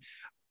ago. And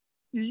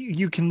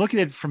you can look at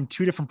it from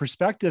two different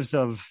perspectives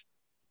of,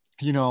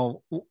 you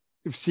know,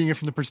 seeing it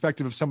from the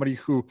perspective of somebody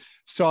who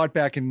saw it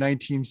back in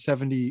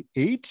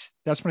 1978.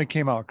 That's when it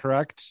came out,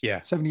 correct?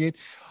 Yeah. 78.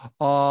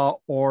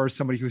 Or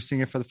somebody who's seeing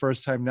it for the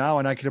first time now.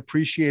 And I could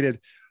appreciate it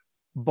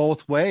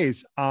both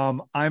ways.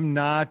 I'm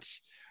not,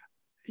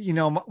 you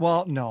know,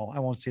 well, no,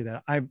 I won't say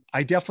that.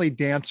 I definitely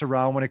dance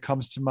around when it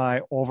comes to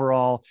my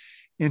overall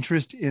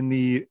interest in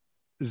the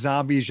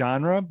zombie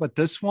genre, but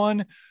this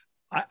one,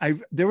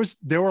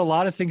 there were a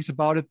lot of things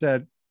about it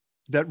that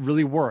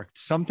really worked.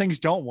 Some things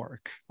don't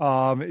work.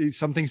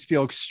 Some things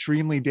feel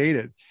extremely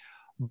dated,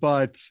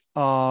 but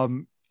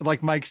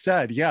like Mike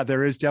said, yeah,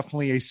 there is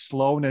definitely a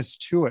slowness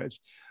to it,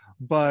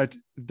 but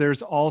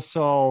there's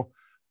also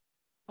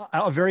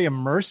a very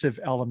immersive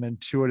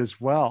element to it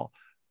as well.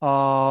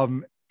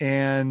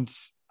 And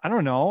I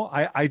don't know,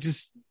 I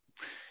just,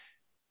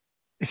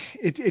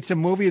 it's a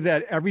movie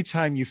that every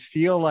time you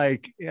feel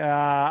like,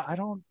 I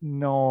don't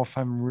know if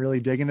I'm really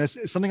digging this,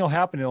 something will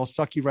happen. It'll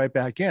suck you right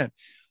back in.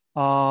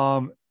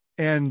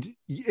 And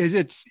is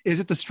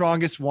it the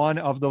strongest one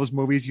of those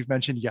movies you've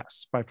mentioned?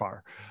 Yes, by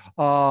far.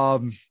 I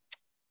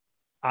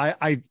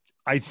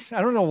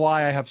don't know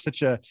why I have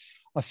such a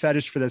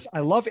fetish for this.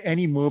 I love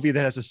any movie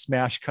that has a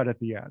smash cut at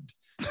the end.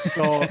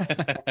 So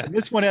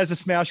this one has a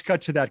smash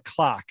cut to that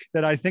clock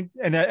that I think,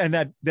 and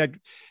that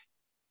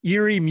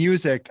eerie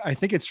music. I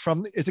think is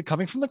it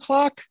coming from the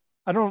clock?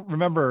 I don't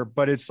remember,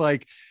 but it's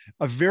like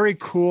a very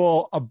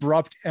cool,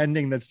 abrupt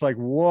ending. That's like,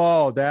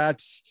 whoa,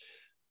 that's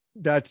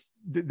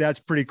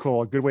pretty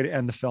cool. A good way to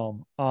end the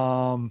film.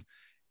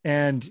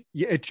 And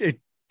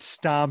it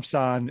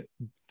stomps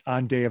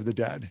on Day of the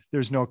Dead.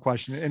 There's no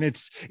question. And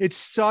it's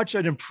such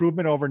an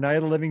improvement over Night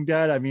of the Living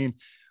Dead. I mean,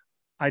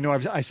 I know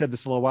I said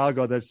this a little while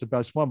ago, that it's the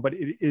best one, but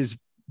it is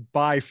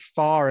by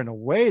far and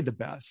away the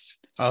best.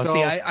 Oh, so,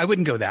 see, I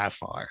wouldn't go that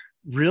far.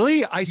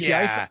 Really? I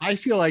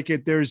feel like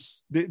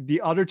there's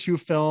the other two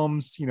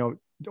films, you know,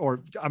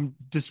 or I'm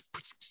just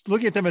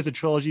looking at them as a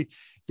trilogy.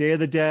 Day of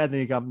the Dead, and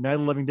then you got Night of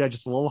the Living Dead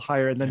just a little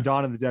higher, and then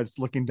Dawn of the Dead is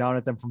looking down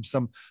at them from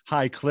some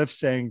high cliff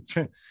saying,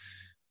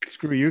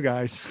 screw you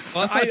guys.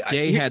 Well,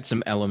 Day had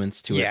some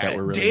elements to it that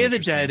were really Day of the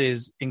Dead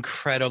is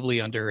incredibly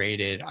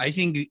underrated. I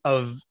think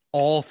of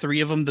all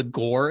three of them, the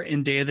gore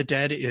in Day of the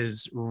Dead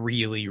is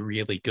really,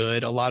 really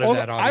good. A lot of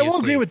that, obviously. I will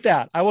agree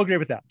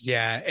with that.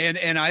 Yeah,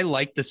 and I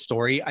like the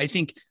story. I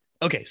think,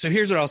 okay, so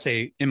here's what I'll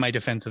say in my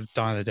defense of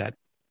Dawn of the Dead.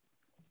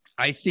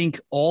 I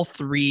think all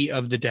three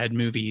of the Dead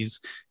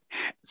movies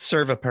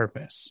serve a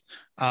purpose,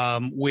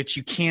 which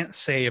you can't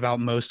say about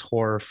most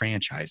horror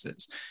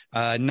franchises.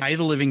 Night of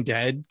the Living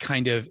Dead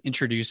kind of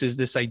introduces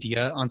this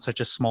idea on such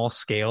a small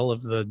scale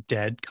of the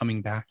dead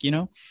coming back,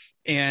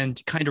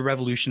 and kind of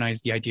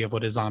revolutionized the idea of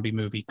what a zombie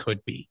movie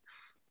could be.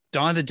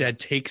 Dawn of the Dead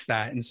takes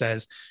that and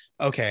says,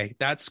 okay,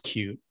 that's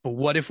cute, but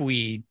what if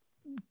we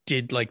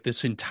did like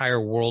this entire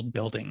world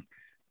building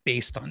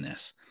based on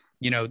this?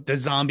 The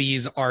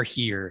zombies are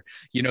here.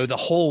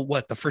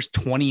 The first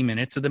 20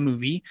 minutes of the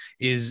movie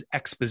is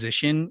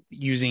exposition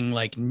using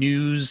like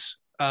news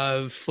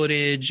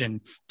footage and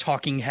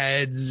talking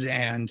heads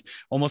and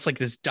almost like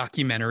this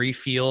documentary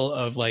feel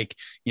of like,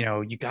 you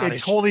got it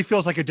totally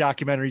feels like a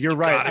documentary. You're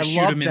right. I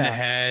shoot love him in the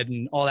head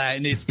and all that.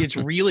 And it's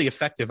really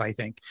effective, I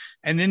think.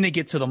 And then they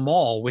get to the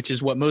mall, which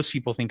is what most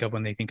people think of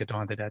when they think of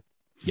Dawn of the Dead.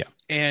 Yeah.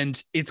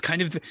 And it's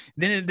kind of,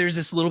 then there's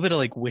this little bit of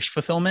like wish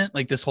fulfillment,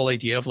 like this whole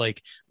idea of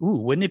like, ooh,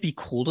 wouldn't it be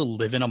cool to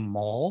live in a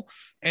mall?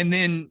 And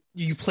then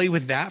you play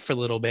with that for a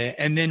little bit.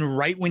 And then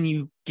right when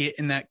you get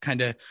in that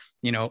kind of,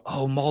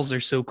 oh, malls are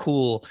so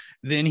cool,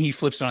 then he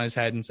flips it on his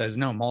head and says,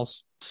 no,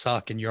 malls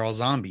suck and you're all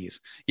zombies,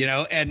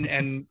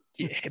 and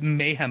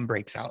mayhem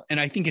breaks out. And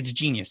I think it's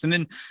genius. And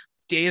then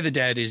Day of the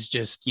Dead is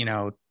just,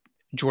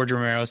 George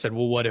Romero said,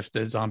 well, what if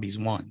the zombies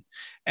won?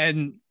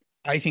 And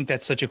I think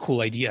that's such a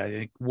cool idea.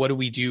 Like, what do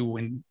we do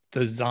when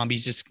the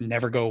zombies just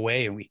never go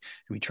away and we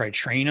try to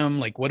train them?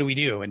 Like, what do we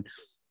do? And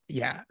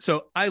yeah,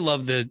 so I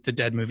love the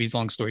Dead movies.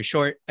 Long story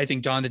short, I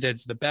think Dawn of the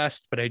Dead's the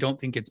best, but I don't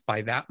think it's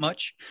by that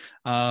much.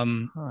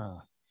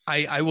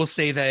 I will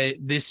say that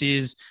this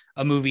is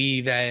a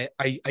movie that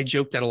I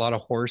joke that a lot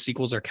of horror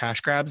sequels are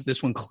cash grabs.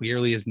 This one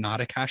clearly is not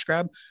a cash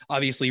grab.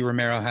 Obviously,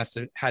 Romero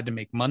had to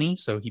make money,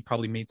 so he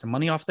probably made some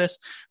money off this.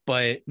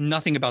 But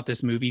nothing about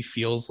this movie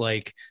feels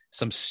like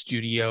some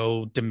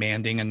studio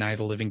demanding a Night of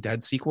the Living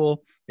Dead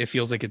sequel. It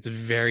feels like it's a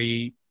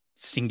very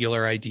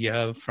singular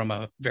idea from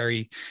a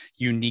very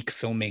unique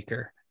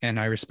filmmaker, and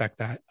I respect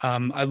that.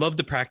 I love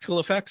the practical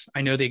effects.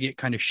 I know they get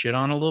kind of shit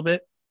on a little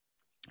bit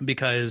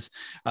because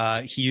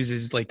he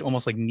uses like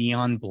almost like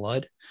neon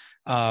blood,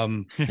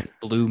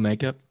 blue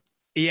makeup.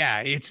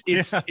 Yeah, it's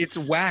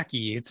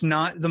wacky. It's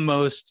not the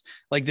most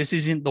like, this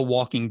isn't The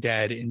Walking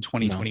Dead in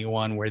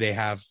 2021 where they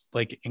have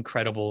like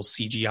incredible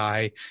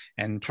CGI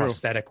and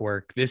prosthetic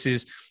work. This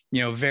is,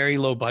 very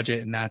low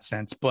budget in that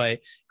sense, but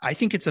I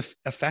think it's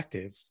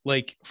effective.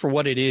 Like for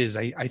what it is,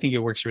 I think it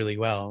works really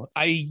well.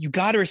 You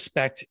got to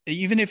respect,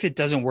 even if it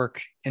doesn't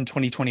work in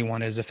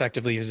 2021 as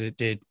effectively as it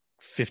did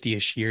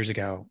 50-ish years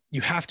ago,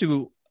 you have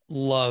to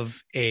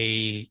love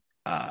a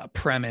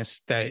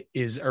premise that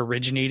is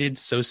originated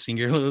so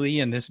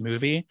singularly in this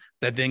movie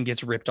that then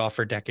gets ripped off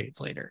for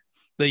decades later.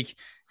 Like,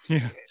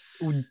 yeah.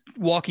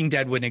 Walking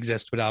Dead wouldn't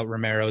exist without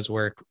Romero's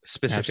work,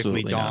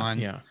 specifically Absolutely Dawn.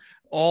 not. Yeah.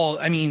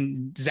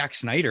 Zack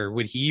Snyder,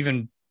 would he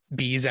even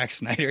be Zack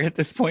Snyder at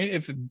this point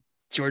if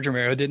George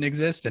Romero didn't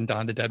exist and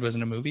Dawn of the Dead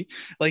wasn't a movie?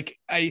 Like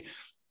and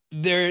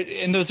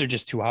those are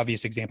just two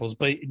obvious examples,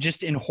 but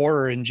just in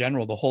horror in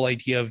general, the whole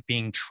idea of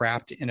being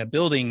trapped in a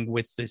building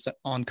with this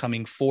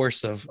oncoming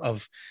force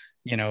of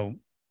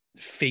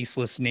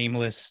faceless,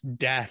 nameless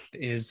death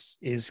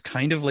is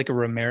kind of like a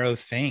Romero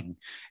thing.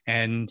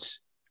 And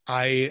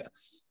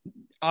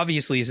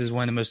obviously this is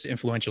one of the most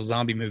influential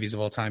zombie movies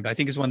of all time, but I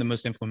think it's one of the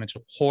most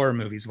influential horror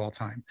movies of all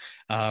time.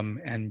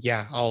 And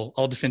yeah,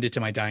 I'll defend it to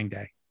my dying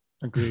day.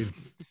 Agreed.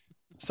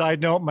 Side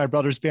note, my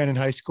brother's band in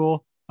high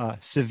school,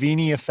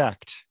 Savini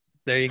Effect.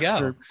 There you go.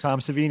 For Tom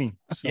Savini.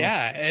 So,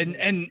 yeah.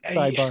 And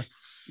sidebar.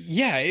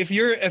 Yeah, if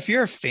you're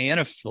a fan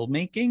of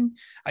filmmaking,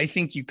 I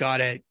think you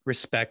gotta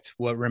respect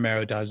what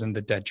Romero does in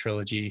the Dead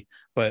trilogy,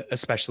 but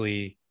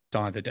especially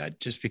Dawn of the Dead,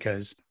 just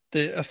because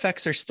the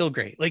effects are still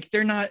great. Like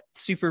they're not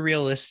super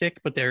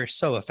realistic, but they're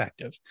so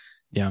effective.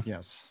 Yeah.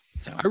 Yes.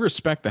 So I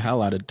respect the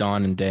hell out of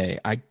Dawn and Day.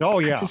 I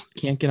just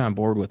can't get on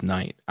board with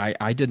Night.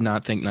 I did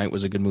not think Night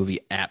was a good movie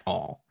at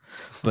all,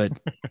 but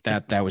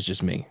that was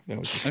just me. That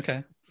was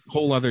okay.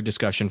 Whole other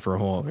discussion for a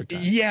whole other time.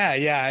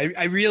 Yeah.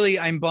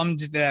 I'm bummed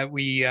that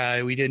we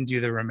didn't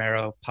do the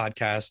Romero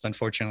podcast.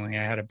 Unfortunately,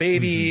 I had a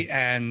baby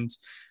and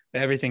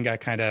everything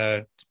got kind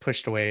of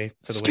pushed away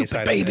to the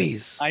wayside.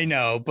 Babies. I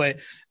know, but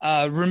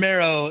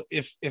Romero,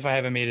 if I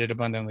haven't made it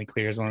abundantly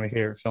clear, is one of my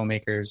favorite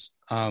filmmakers.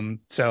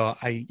 So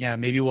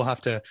maybe we'll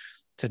have to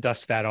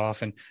dust that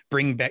off and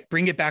bring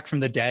it back from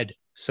the dead,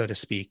 so to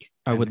speak.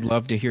 I would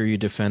love to hear you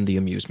defend the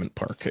amusement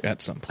park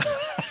at some point.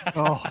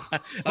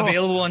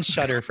 Available on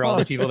Shudder for all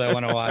the people that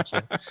want to watch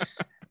it.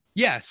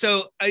 Yeah,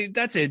 so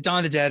that's it. Dawn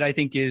of the Dead, I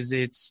think,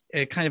 it's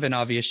a kind of an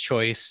obvious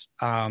choice.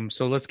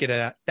 So let's get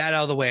that out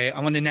of the way.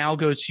 I want to now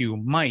go to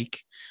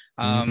Mike.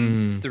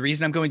 The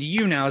reason I'm going to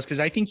you now is because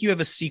I think you have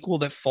a sequel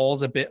that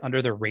falls a bit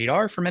under the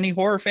radar for many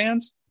horror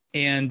fans.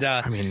 And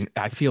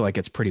I feel like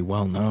it's pretty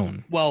well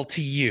known. Well,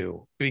 to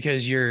you,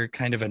 because you're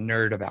kind of a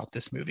nerd about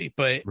this movie.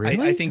 But really?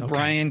 I think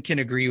Brian can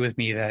agree with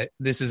me that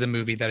this is a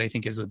movie that I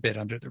think is a bit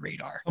under the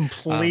radar.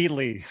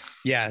 Completely.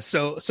 Yeah.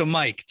 So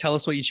Mike, tell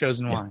us what you chose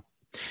and why.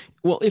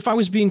 Well, if I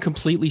was being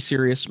completely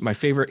serious, my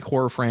favorite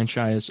horror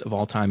franchise of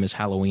all time is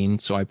Halloween.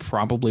 So I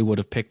probably would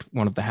have picked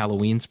one of the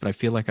Halloweens, but I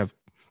feel like I've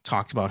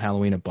talked about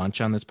Halloween a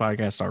bunch on this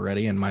podcast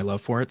already and my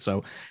love for it.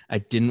 So I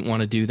didn't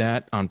want to do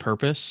that on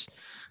purpose.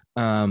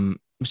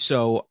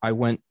 So I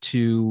went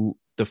to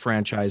the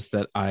franchise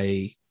that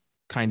I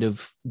kind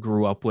of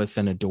grew up with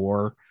and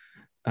adore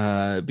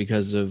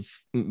because of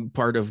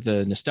part of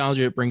the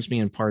nostalgia it brings me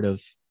and part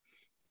of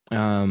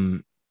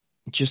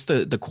just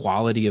the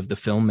quality of the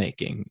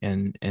filmmaking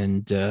and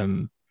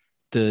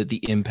the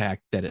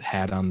impact that it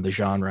had on the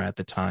genre at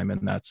the time,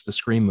 and that's the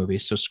Scream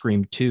movies. So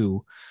Scream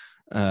 2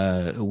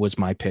 was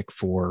my pick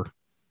for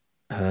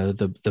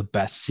the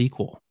best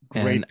sequel.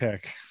 Great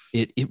pick.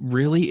 It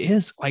really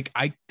is. Like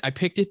I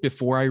picked it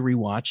before I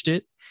rewatched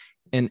it,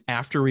 and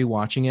after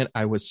rewatching it,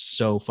 I was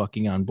so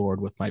fucking on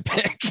board with my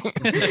pick.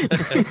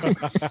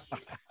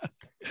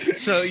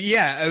 So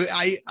yeah,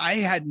 I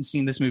hadn't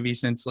seen this movie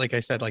since, like I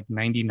said, like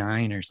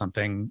 99 or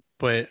something.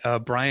 But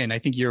Brian, I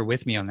think you're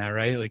with me on that,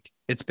 right? Like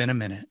it's been a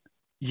minute.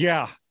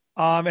 Yeah.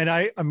 And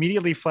I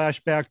immediately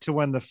flashed back to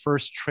when the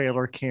first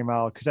trailer came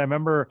out, because I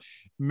remember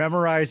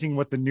memorizing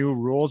what the new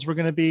rules were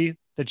going to be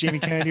that Jamie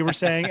Kennedy were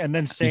saying, and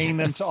then saying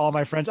them to all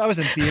my friends. I was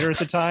in theater at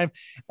the time,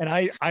 and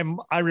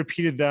I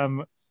repeated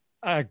them.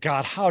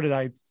 God, how did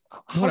I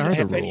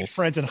have any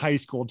friends in high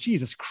school?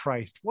 Jesus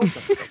Christ. What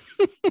the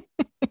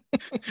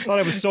thought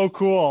it was so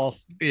cool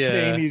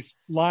saying these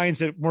lines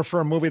that were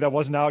for a movie that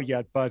wasn't out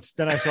yet. But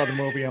then I saw the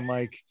movie. I'm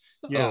like,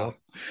 yeah.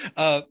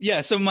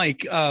 So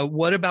Mike,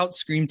 what about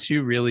Scream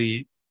 2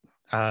 really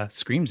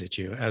screams at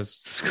you as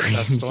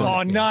Screams?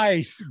 Oh,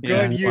 nice.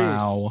 Good use.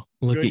 Wow.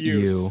 Look at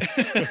you.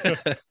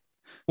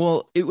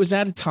 Well, it was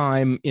at a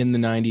time in the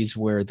 90s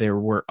where there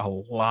were a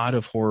lot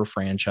of horror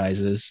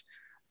franchises,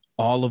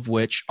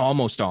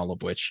 almost all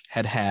of which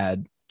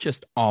had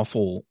just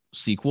awful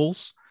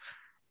sequels.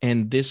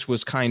 And this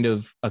was kind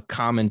of a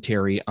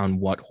commentary on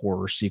what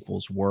horror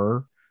sequels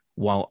were,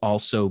 while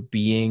also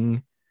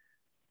being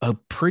a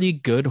pretty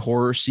good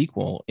horror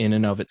sequel in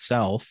and of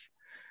itself.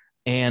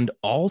 And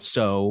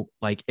also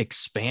like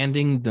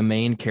expanding the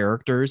main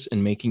characters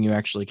and making you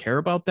actually care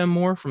about them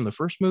more from the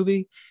first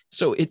movie.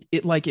 So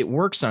it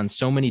works on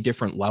so many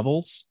different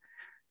levels.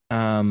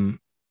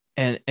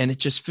 And it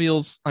just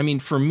feels, I mean,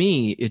 for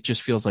me, it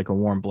just feels like a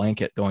warm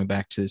blanket going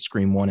back to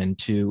Scream 1 and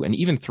 2 and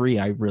even 3.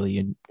 I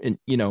really,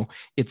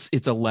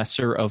 it's a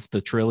lesser of the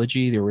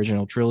trilogy, the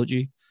original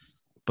trilogy,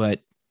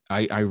 but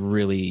I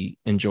really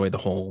enjoy the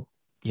whole,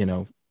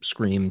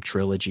 Scream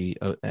trilogy,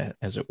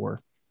 as it were.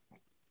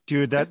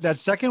 Dude, that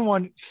second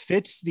one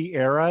fits the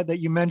era that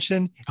you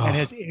mentioned and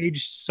has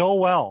aged so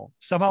well.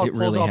 Somehow it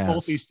pulls off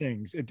both these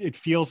things. It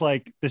feels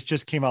like this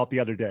just came out the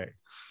other day.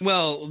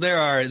 Well, there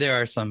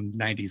are some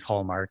 90s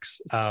hallmarks.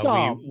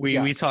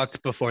 We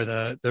talked before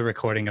the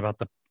recording about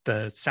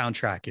the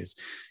soundtrack is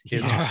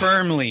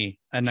firmly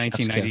a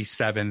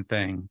 1997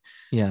 thing.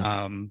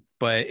 Yes.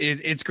 But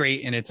it's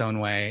great in its own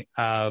way.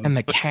 And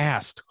the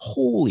cast,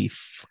 holy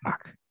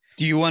fuck.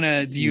 Do you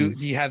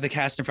have the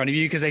cast in front of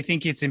you? Because I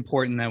think it's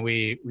important that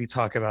we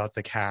talk about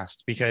the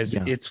cast, because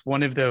it's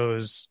one of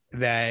those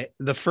that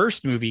the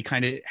first movie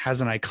kind of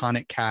has an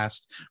iconic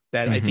cast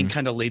that I think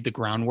kind of laid the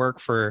groundwork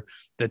for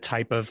the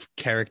type of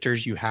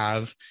characters you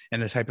have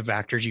and the type of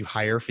actors you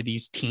hire for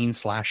these teen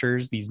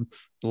slashers, these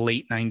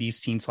late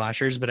 90s teen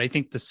slashers. But I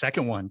think the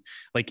second one,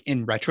 like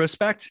in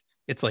retrospect,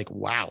 it's like,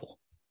 wow.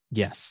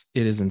 Yes,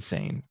 it is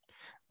insane.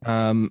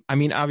 I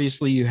mean,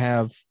 obviously you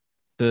have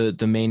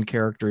the main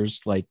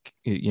characters like,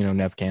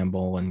 Neve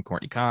Campbell and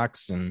Courtney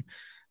Cox and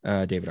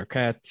David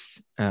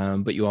Arquette.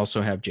 But you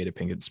also have Jada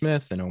Pinkett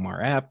Smith and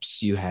Omar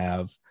Epps. You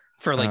have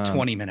for like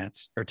 20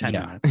 minutes or 10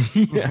 minutes.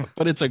 Yeah,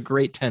 but it's a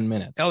great 10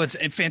 minutes. Oh, it's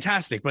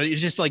fantastic. But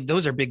it's just like,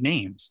 those are big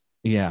names.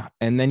 Yeah.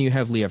 And then you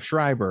have Liev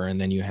Schreiber, and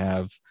then you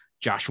have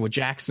Joshua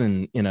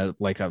Jackson in a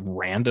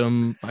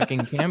random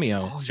fucking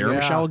cameo. Sarah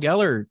Michelle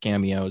Gellar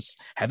cameos,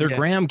 Heather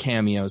Graham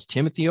cameos,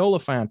 Timothy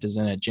Olyphant is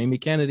in it, Jamie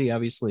Kennedy,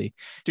 obviously,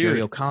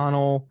 Jerry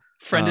O'Connell,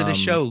 friend of the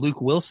show,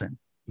 Luke Wilson.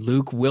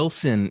 Luke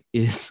Wilson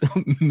is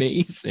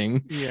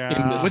amazing.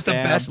 Yeah, with the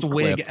best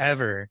wig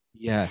ever.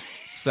 Yes,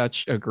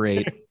 such a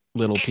great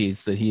little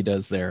piece that he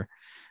does there.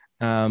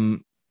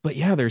 But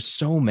yeah, there's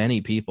so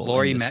many people.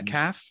 Laurie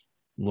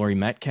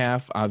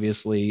Metcalf,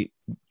 obviously,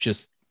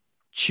 just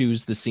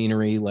chews the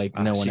scenery like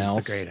no one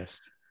else. The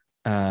greatest.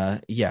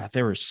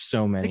 There were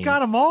so many. They got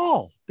them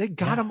all.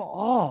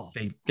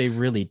 They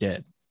really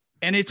did.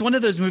 And it's one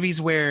of those movies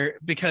where,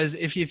 because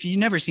if you've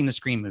never seen the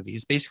Scream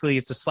movies, basically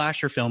it's a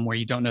slasher film where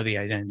you don't know the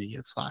identity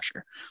of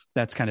slasher.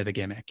 That's kind of the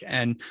gimmick.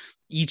 And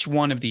each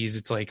one of these,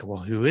 it's like, well,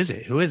 who is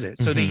it?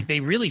 So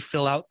they really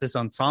fill out this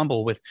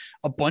ensemble with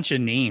a bunch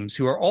of names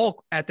who are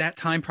all at that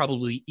time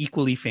probably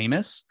equally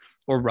famous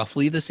or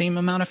roughly the same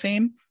amount of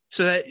fame.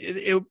 So that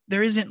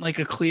there isn't like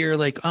a clear,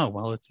 like, oh,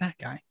 well, it's that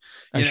guy.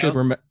 I should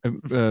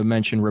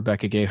mention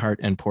Rebecca Gayheart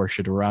and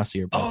Portia de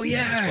Rossi. Oh,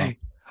 yeah.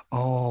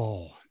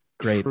 Well. Oh,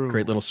 great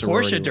little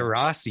sorority. Portia de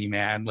Rossi,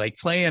 man, like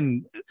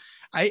playing.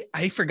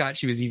 I forgot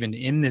she was even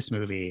in this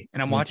movie,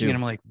 and I'm Me watching too. it.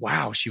 I'm like,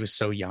 wow, she was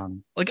so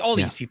young. Like all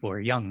Yeah. these people are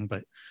young,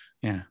 but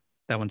yeah,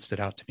 that one stood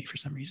out to me for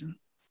some reason.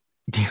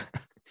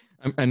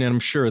 And I'm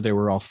sure they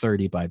were all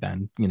 30 by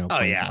then, Oh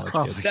playing yeah,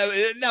 college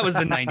kids. that was the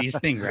 '90s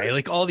thing, right?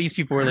 Like all these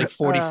people were like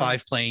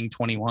 45 playing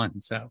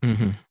 21. So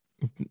Mhm.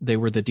 They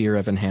were the Dear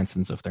Evan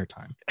Hansons of their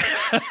time.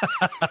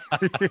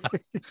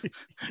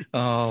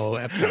 oh,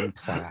 Ephraim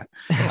Platt.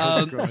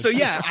 God. So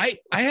yeah, I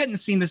hadn't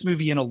seen this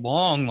movie in a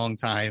long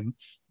time,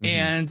 Mhm.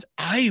 and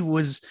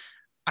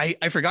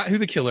I forgot who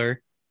the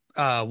killer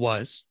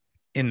was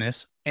in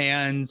this,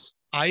 and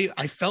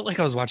I felt like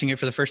I was watching it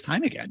for the first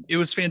time again. It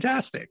was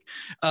fantastic.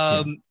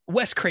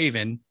 Wes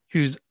Craven,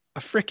 who's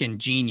a freaking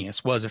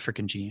genius, was a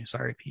freaking genius,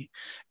 RIP.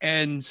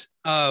 And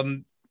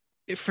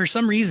for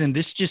some reason,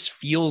 this just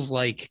feels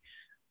like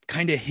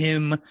kind of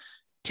him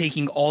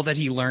taking all that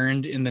he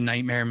learned in the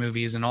Nightmare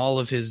movies and all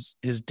of his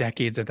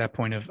decades at that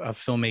point of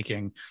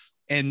filmmaking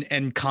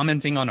and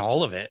commenting on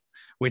all of it,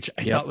 which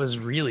I thought was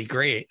really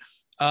great.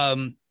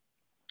 I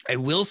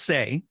will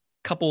say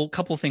couple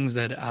things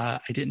that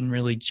I didn't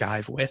really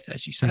jive with,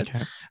 as you said.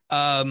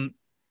 Okay.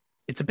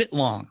 It's a bit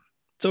long.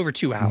 It's over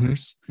 2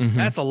 hours. Mhm.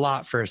 That's a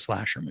lot for a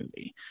slasher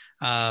movie.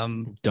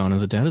 Dawn of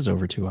the Dead is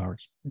over 2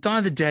 hours. Dawn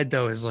of the Dead,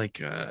 though, is like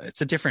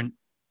it's a different,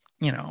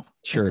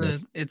 Sure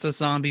it's a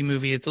zombie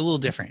movie. It's a little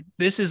different.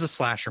 This is a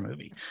slasher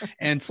movie,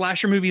 and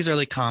slasher movies are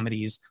like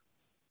comedies.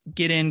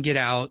 Get in, get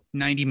out,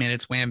 90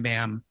 minutes, wham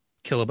bam,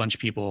 kill a bunch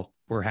of people.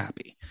 We're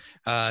happy.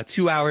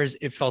 2 hours,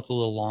 it felt a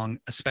little long,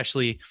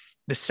 especially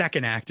the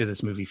second act of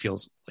this movie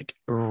feels like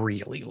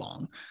really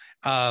long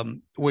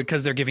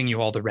because they're giving you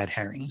all the red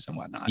herrings and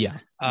whatnot.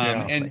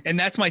 And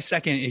that's my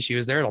second issue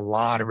is there are a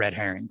lot of red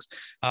herrings.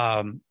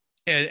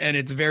 And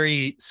it's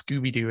very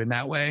Scooby-Doo in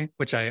that way,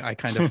 which I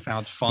kind of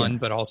found fun,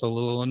 but also a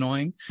little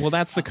annoying. Well,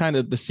 that's the kind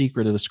of the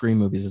secret of the Scream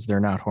movies is they're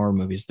not horror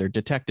movies. They're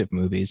detective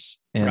movies.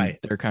 And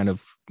they're kind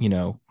of,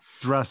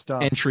 dressed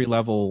up entry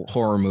level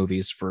horror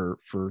movies for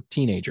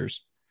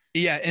teenagers.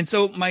 Yeah. And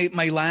so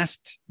my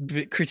last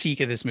critique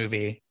of this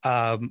movie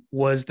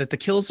was that the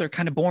kills are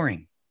kind of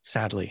boring,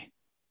 sadly.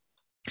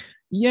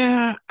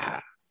 Yeah.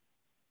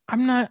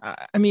 I'm not,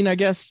 I mean, I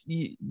guess,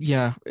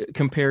 yeah,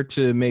 compared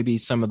to maybe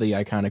some of the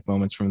iconic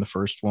moments from the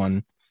first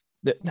one,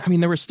 I mean,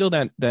 there was still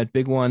that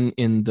big one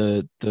in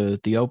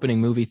the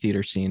opening movie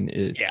theater scene.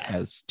 It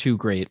has 2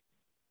 great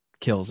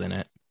kills in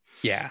it.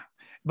 Yeah.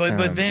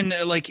 But then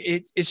like,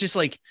 it's just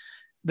like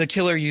the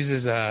killer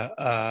uses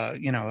a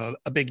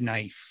big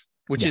knife,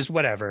 which is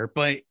whatever,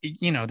 but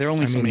there are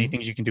only so many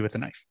things you can do with a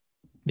knife.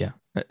 Yeah.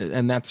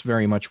 And that's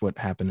very much what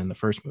happened in the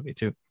first movie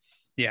too.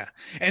 Yeah.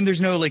 And there's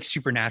no like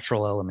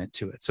supernatural element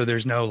to it. So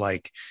there's no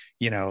like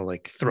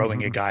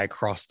throwing a guy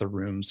across the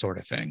room sort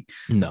of thing.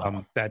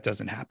 No, that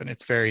doesn't happen.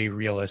 It's very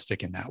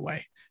realistic in that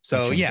way.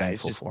 So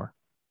it's just,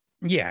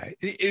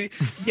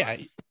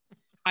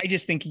 I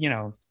just think,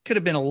 could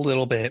have been a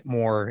little bit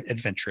more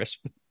adventurous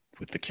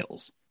with the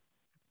kills.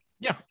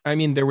 Yeah. I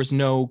mean, there was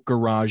no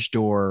garage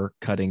door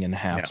cutting in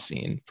half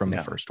scene from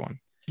the first one.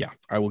 Yeah.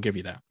 I will give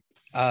you that.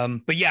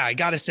 But yeah, I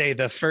gotta say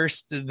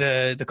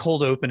the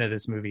cold open of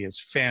this movie is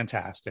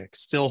fantastic.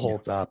 Still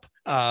holds up.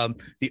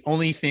 The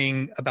only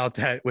thing about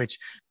that, which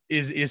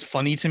is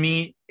funny to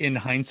me in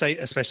hindsight,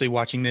 especially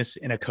watching this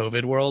in a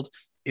COVID world,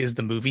 is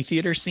the movie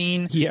theater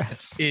scene.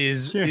 Yes.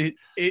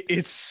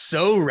 It's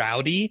so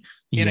rowdy.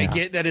 And I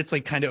get that it's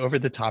like kind of over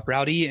the top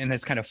rowdy and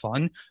that's kind of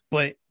fun.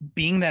 But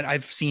being that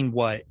I've seen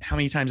how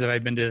many times have I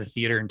been to the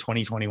theater in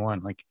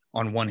 2021? Like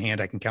on one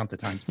hand, I can count the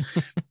times.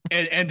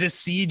 and to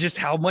see just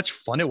how much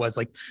fun it was.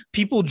 Like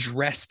people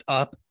dressed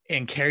up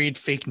and carried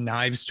fake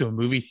knives to a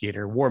movie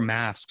theater, wore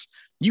masks.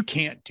 You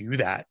can't do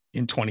that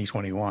in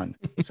 2021.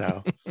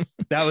 So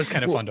that was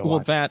kind of fun to watch. Well,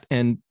 that,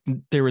 and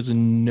there was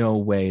no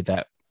way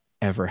that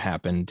ever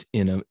happened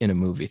in a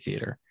movie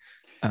theater.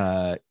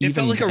 It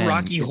felt like a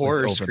Rocky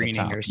Horror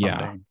screening or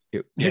something.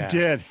 It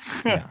did.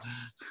 Yeah.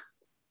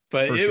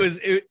 But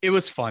it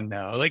was fun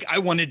though. Like I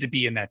wanted to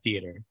be in that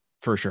theater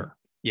for sure.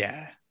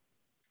 Yeah.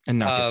 And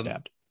not get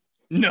stabbed.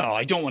 No,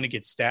 I don't want to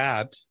get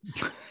stabbed.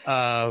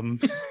 And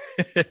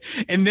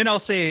then I'll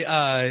say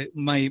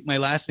my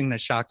last thing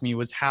that shocked me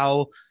was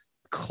how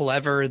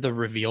clever the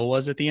reveal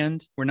was at the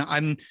end.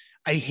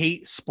 I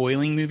hate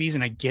spoiling movies,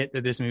 and I get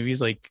that this movie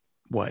is like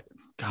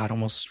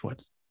almost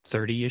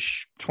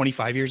 30-ish,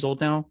 25 years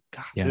old now.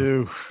 God,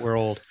 yeah. We're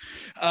old.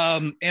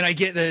 And I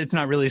get that it's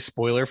not really a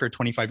spoiler for a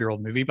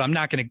 25-year-old movie, but I'm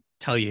not going to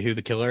tell you who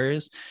the killer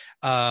is.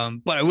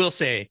 But I will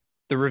say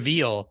the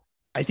reveal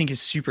I think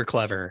is super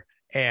clever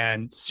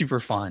and super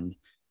fun,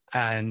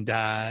 and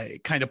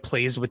it kind of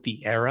plays with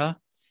the era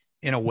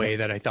in a way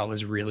that I thought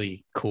was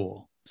really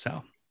cool.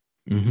 So,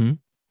 and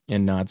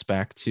nods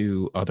back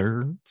to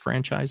other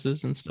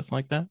franchises and stuff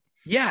like that.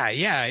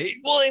 Yeah.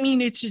 Well, I mean,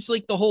 it's just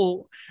like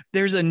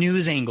there's a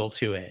news angle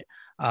to it.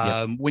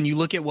 When you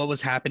look at what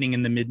was happening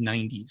in the mid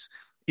 90s,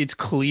 it's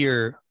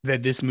clear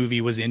that this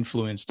movie was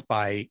influenced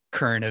by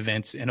current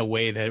events in a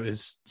way that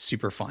was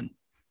super fun.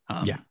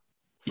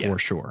 For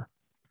sure.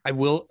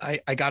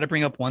 I got to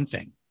bring up one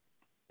thing.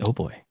 Oh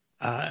boy.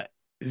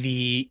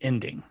 The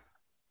ending.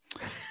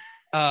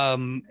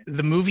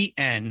 The movie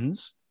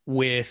ends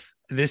with,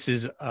 this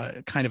is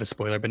kind of a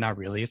spoiler, but not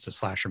really. It's a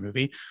slasher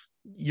movie.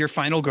 Your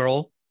final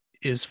girl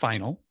is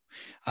final.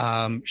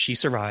 She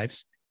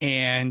survives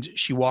and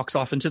she walks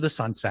off into the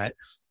sunset,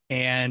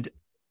 and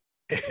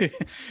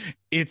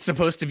it's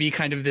supposed to be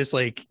kind of this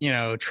like, you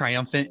know,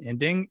 triumphant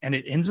ending, and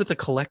it ends with a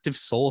Collective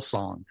Soul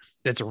song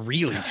that's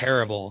really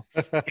terrible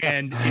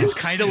and is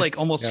kind of like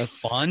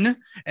almost fun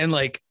and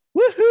like,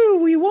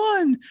 woohoo, we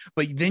won.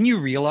 But then you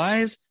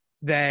realize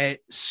that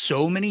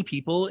so many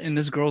people in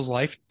this girl's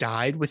life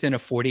died within a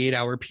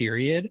 48-hour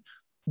period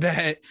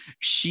that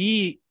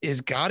she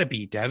is got to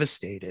be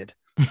devastated.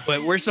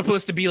 But we're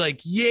supposed to be like,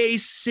 yay,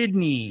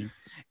 Sydney.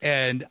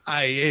 And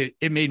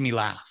it made me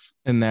laugh.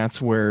 And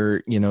that's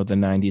where, you know, the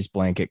 90s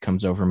blanket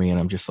comes over me and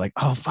I'm just like,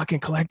 oh, fucking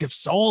Collective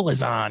Soul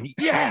is on.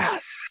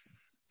 Yes.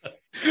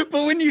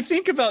 But when you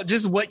think about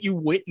just what you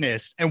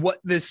witnessed and what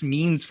this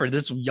means for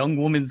this young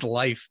woman's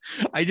life,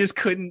 I just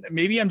couldn't.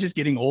 Maybe I'm just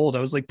getting old. I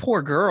was like,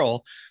 poor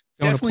girl.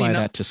 Don't apply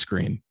that to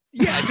Scream.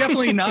 Yeah,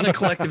 definitely not a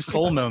Collective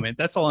Soul moment.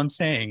 That's all I'm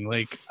saying.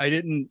 Like, I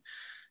didn't.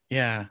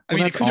 Yeah. I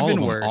mean, it could have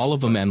been worse. All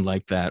of them end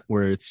like that,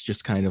 where it's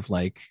just kind of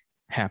like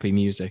happy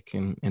music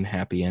and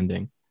happy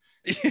ending.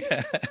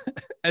 Yeah.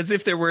 As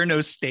if there were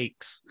no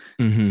stakes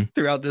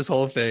throughout this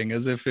whole thing,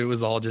 as if it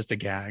was all just a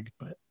gag,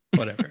 but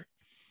whatever.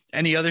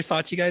 Any other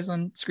thoughts, you guys,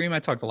 on Scream? I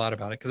talked a lot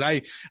about it because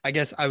I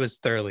guess I was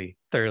thoroughly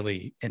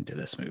into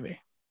this movie.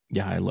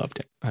 Yeah, I loved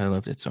it. I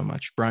loved it so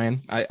much.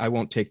 Brian, I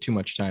won't take too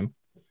much time.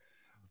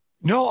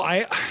 No,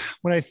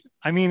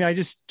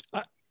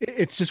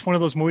 it's just one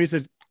of those movies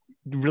that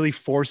really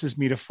forces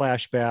me to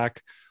flash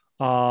back.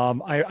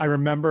 I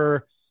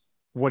remember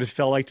what it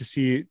felt like to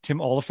see Tim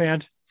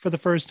Oliphant for the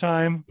first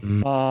time.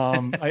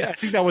 I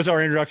think that was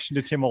our introduction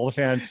to Tim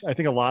Oliphant. I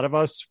think a lot of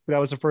us, that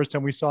was the first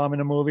time we saw him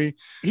in a movie.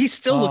 He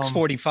still looks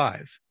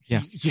 45.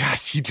 Yeah.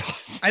 Yes, he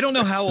does. I don't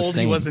know how old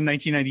he was in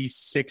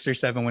 1996 or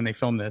 7 when they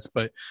filmed this,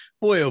 but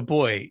boy, oh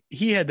boy,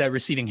 he had that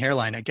receding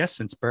hairline, I guess,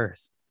 since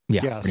birth.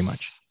 Yeah, yes. Pretty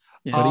much.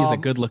 Yeah. But he's a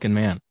good looking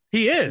man.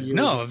 He is.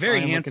 A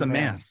very handsome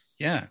man.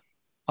 Yeah.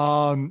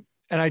 And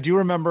I do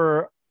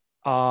remember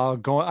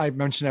I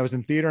mentioned I was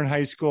in theater in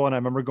high school, and I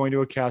remember going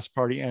to a cast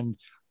party and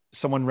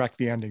someone wrecked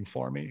the ending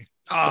for me.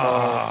 So,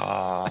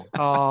 I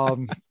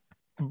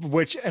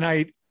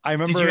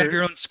remember. Did you have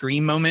your own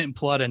Scream moment and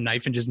pull out a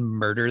knife and just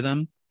murder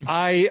them?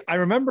 I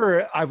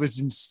remember I was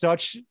in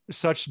such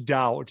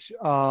doubt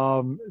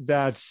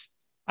that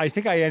I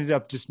think I ended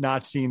up just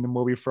not seeing the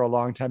movie for a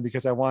long time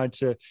because I wanted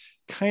to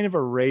kind of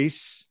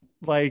erase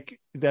like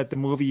that the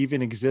movie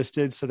even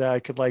existed so that I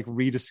could like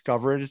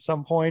rediscover it at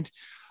some point.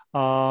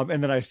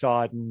 And then I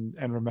saw it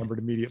and remembered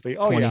immediately.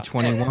 Oh,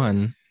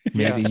 2021.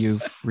 Maybe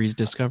you've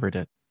rediscovered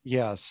it.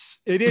 Yes,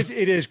 it is.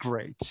 It is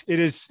great.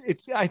 It's,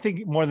 I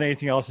think more than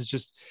anything else,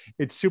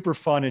 it's super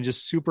fun and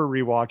just super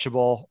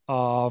rewatchable.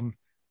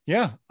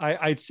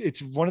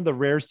 It's one of the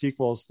rare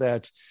sequels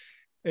that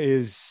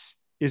is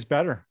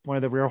better. One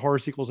of the rare horror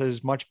sequels that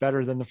is much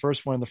better than the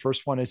first one. And the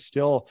first one is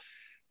still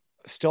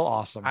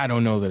awesome. I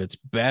don't know that it's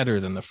better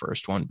than the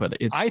first one, but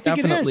it's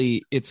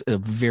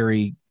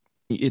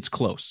it's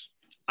close.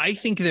 I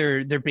think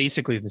they're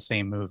basically the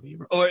same movie,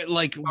 or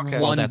like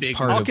one big.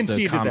 I'll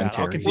concede to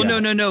that.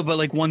 Well, no, but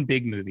like one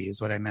big movie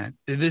is what I meant.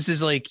 This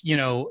is like, you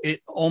know,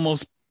 it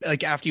almost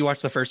like after you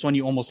watch the first one,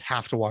 you almost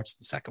have to watch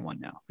the second one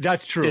now.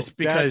 That's true. Just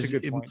because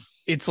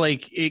it's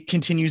like it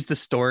continues the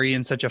story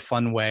in such a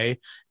fun way,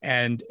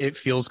 and it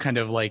feels kind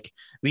of like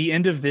the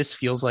end of this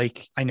feels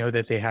like, I know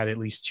that they had at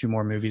least 2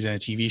 more movies and a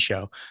TV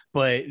show,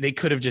 but they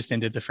could have just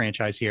ended the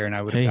franchise here, and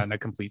I would have gotten a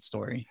complete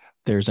story.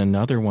 There's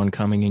another one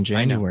coming in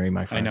January,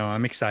 my friend. I know.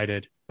 I'm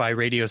excited. By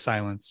Radio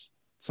Silence.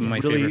 Some of my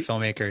favorite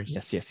filmmakers.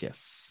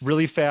 Yes.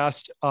 Really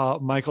fast.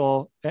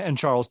 Michael and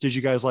Charles, did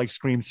you guys like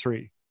Scream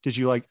 3? Did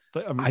you like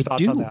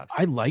thoughts on that?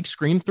 I like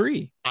Scream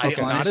 3. It's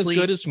not as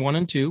good as 1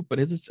 and 2, but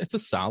it's a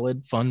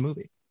solid, fun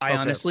movie.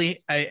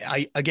 Honestly,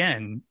 I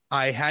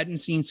hadn't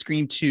seen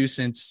Scream 2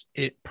 since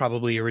it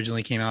probably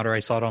originally came out, or I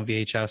saw it on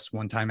VHS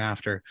one time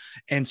after.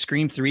 And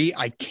Scream 3,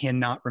 I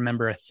cannot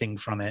remember a thing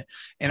from it.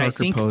 And Parker I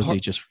think Posey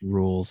just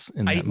rules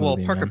in that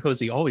movie. Parker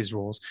Posey always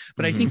rules.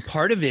 But I think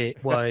part of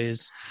it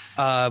was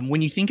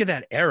when you think of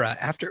that era,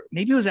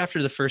 maybe it was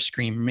after the first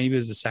Scream, maybe it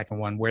was the second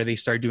one, where they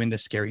started doing the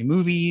scary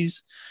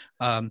movies,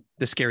 the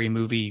scary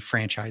movie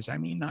franchise. I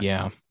mean,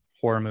 not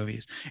horror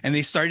movies, and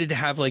they started to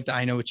have like the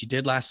I Know What You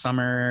Did Last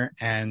Summer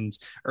and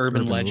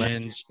Urban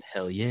Legend.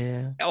 Hell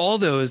yeah, all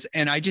those.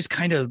 And I just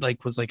kind of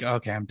like was like,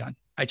 okay, I'm done.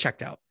 I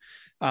checked out.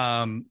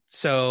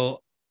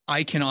 So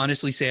I can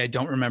honestly say I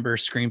don't remember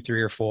Scream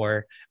 3 or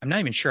 4. I'm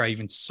not even sure I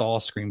even saw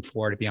Scream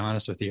 4, to be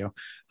honest with you.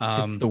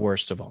 It's the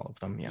worst of all of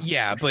them.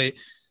 Yeah, but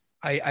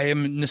I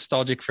am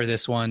nostalgic for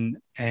this one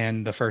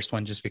and the first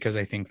one just because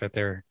I think that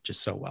they're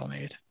just so well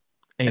made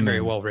and very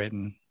well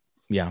written.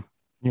 Yeah.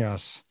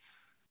 Yes.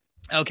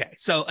 Okay,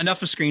 so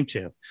enough of Scream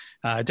 2.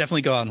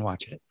 Definitely go out and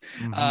watch it.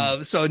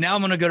 So now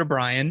I'm going to go to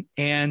Brian.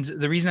 And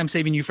the reason I'm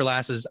saving you for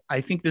last is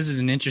I think this is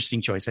an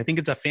interesting choice. I think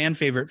it's a fan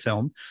favorite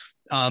film.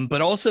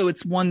 But also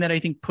it's one that I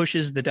think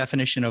pushes the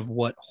definition of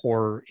what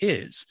horror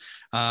is.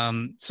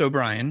 So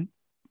Brian,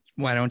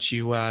 why don't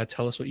you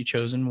tell us what you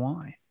chose and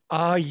why?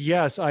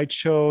 Yes, I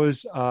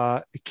chose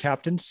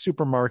Captain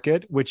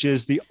Supermarket, which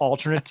is the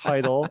alternate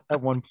title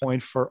at one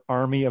point for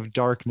Army of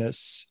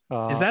Darkness.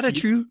 Is that a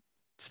true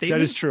statement?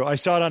 That is true. I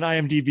saw it on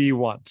IMDb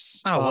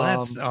once. Oh, well,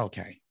 that's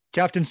okay.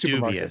 Captain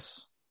Supermarket.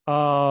 Dubious.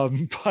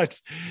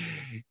 But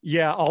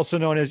yeah, also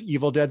known as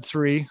Evil Dead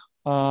 3.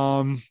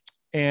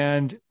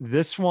 And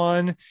this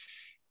one,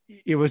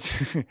 it was,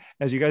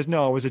 as you guys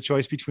know, it was a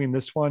choice between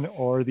this one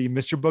or the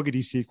Mr.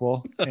 Boogedy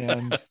sequel.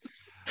 And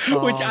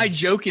which I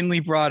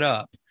jokingly brought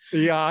up.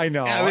 Yeah, I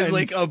know. I was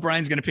like, oh,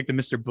 Brian's going to pick the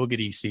Mr.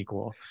 Boogedy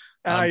sequel.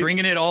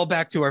 Bringing it all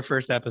back to our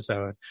first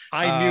episode.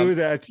 I knew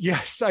that.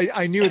 Yes,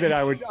 I knew that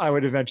I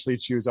would eventually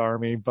choose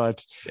Army,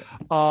 but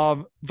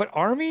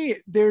Army,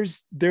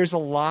 there's a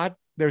lot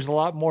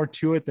more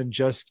to it than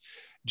just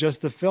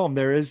the film.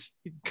 There is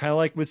kind of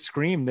like with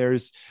Scream.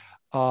 There's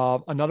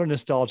another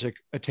nostalgic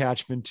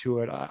attachment to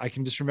it. I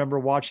can just remember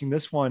watching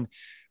this one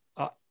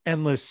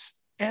endless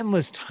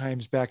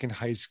times back in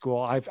high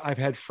school. I've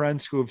had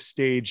friends who have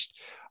staged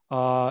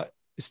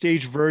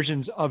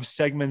versions of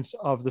segments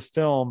of the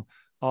film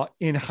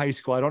in high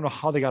school. I don't know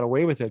how they got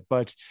away with it,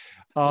 but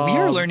we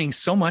are learning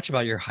so much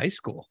about your high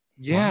school.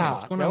 Yeah, wow,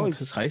 what's going on with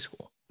this high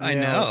school? I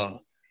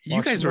know.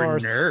 You guys were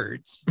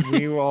nerds.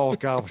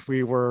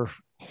 We were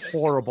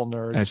horrible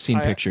nerds. I've seen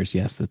pictures.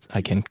 Yes,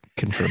 I can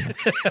confirm it.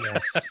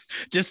 Yes.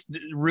 Just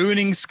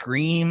ruining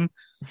Scream,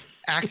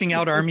 acting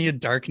out Army of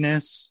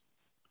Darkness.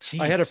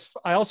 Jeez.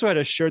 I also had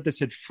a shirt that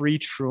said "Free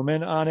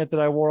Truman" on it that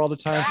I wore all the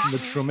time from the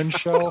Truman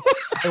Show.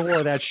 I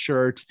wore that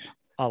shirt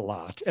a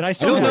lot, and I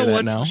don't know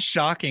what's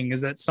shocking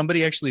is that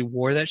somebody actually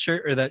wore that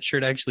shirt, or that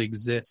shirt actually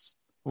exists.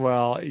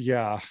 Well,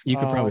 yeah, you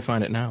could probably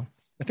find it now.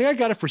 I think I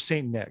got it for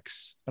St.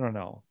 Nick's. I don't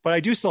know, but I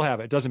do still have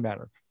it. It doesn't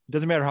matter. It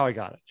doesn't matter how I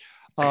got it.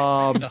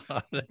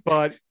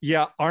 But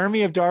yeah,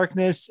 Army of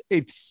Darkness.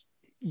 It's,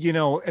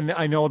 and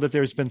I know that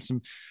there's been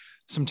some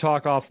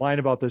talk offline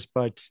about this,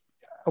 but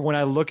when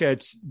I look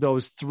at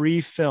those 3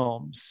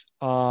 films,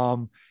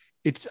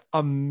 it's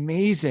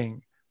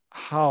amazing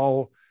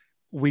how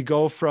we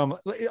go from,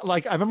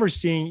 like, I remember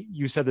seeing,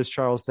 you said this,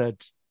 Charles,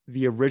 that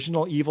the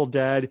original Evil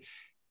Dead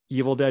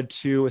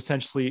 2,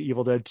 essentially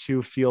Evil Dead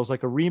 2 feels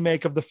like a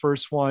remake of the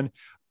first one,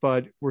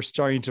 but we're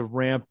starting to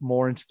ramp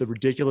more into the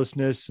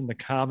ridiculousness and the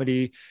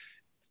comedy.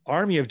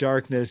 Army of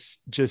Darkness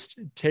just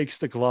takes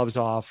the gloves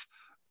off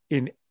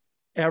in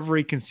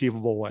every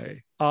conceivable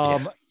way.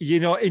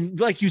 And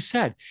like you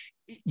said,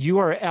 you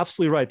are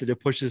absolutely right that it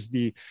pushes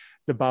the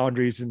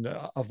boundaries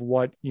of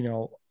what,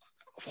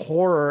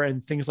 horror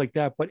and things like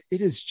that. But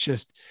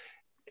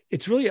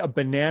it's really a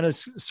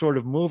bananas sort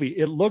of movie.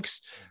 It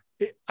looks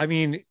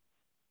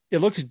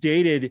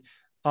dated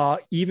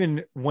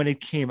even when it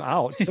came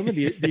out. Some of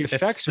the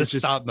effects are just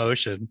stop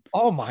motion.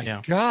 Oh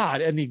my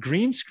God. And the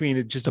green screen,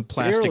 it just the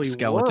plastic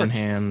skeleton works.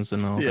 Hands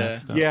and all that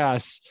stuff.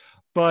 Yes.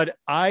 But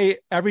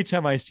every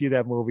time I see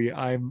that movie,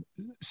 I'm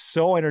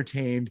so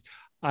entertained.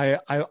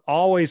 I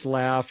always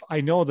laugh. I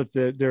know that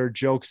there are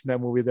jokes in that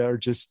movie that are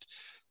just,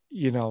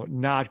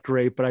 not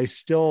great, but I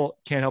still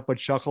can't help but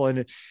chuckle.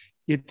 And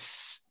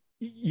it's,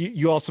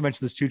 you also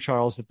mentioned this too,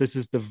 Charles, that this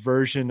is the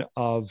version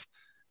of,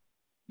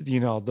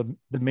 the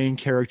main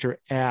character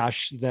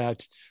Ash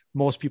that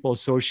most people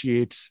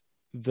associate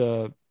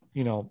with.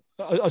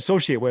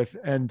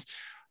 And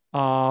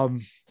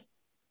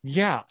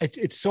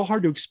it's so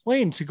hard to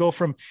explain, to go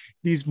from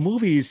these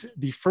movies,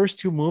 the first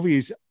 2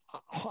 movies,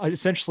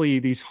 essentially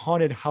these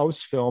haunted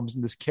house films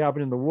in this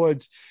cabin in the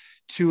woods,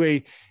 to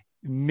a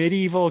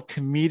medieval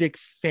comedic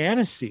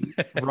fantasy,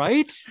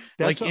 right?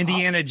 That's like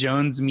Indiana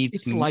Jones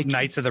meets like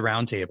Knights of the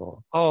Round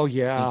Table. Oh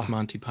yeah. Meets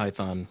Monty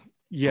Python.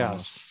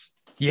 Yes.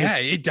 Yeah,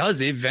 it does.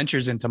 It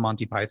ventures into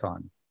Monty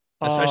Python,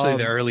 especially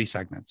the early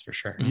segments, for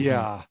sure.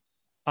 Yeah.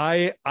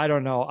 I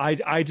don't know.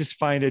 I just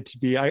find it to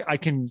be, I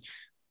can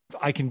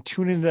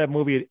tune into that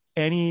movie at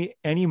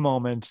any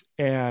moment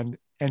and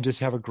just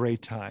have a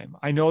great time.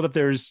 I know that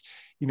there's,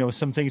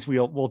 some things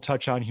we'll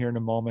touch on here in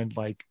a moment,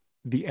 like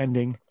the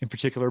ending in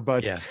particular,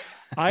 but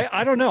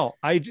I don't know.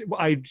 I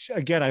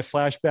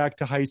flash back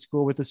to high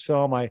school with this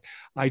film.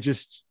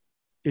 It's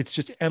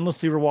just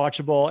endlessly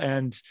rewatchable.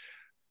 And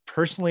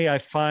personally, I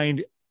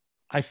find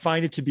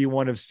it to be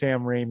one of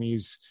Sam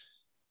Raimi's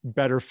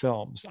better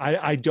films.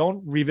 I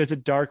don't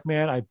revisit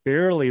Darkman. I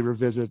barely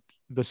revisit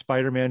the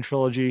Spider-Man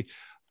trilogy,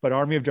 but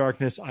Army of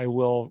Darkness, I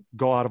will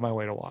go out of my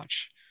way to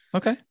watch.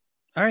 Okay.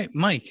 All right,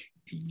 Mike,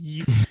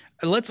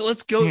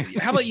 let's go.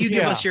 How about you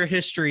give us your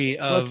history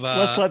of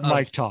let's let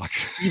Mike talk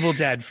Evil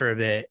Dead for a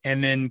bit,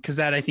 and then, because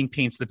that I think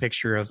paints the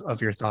picture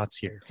of your thoughts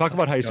here. Talk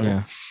about high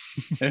school.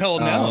 Hell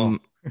no.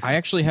 I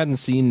actually hadn't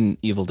seen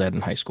Evil Dead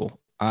in high school.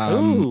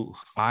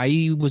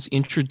 I was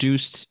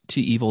introduced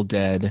to Evil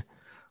Dead,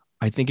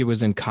 I think it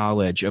was in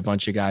college. A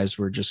bunch of guys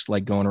were just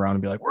like going around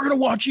and be like, we're going to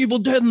watch Evil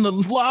Dead in the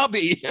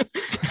lobby.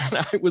 And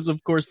I was,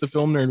 of course, the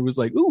film nerd, was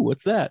like, ooh,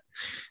 what's that?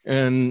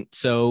 And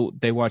so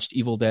they watched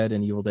Evil Dead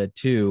and Evil Dead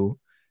 2.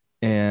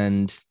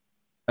 And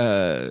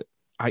I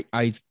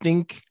I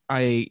think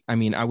I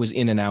mean I was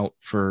in and out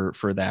for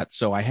that,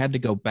 so I had to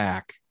go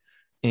back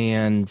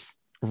and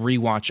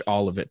rewatch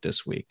all of it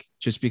this week,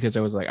 just because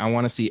I was like, I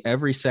want to see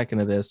every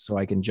second of this so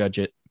I can judge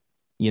it,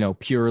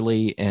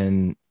 purely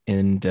and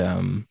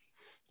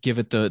give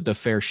it the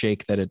fair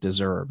shake that it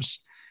deserves.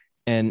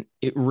 And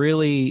it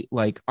really,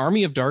 like,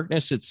 Army of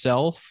Darkness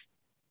itself,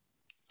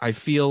 I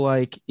feel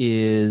like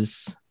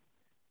is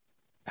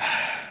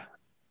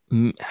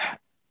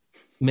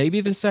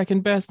maybe the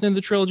second best in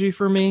the trilogy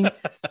for me,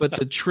 but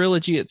the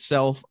trilogy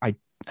itself, I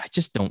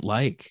just don't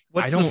like.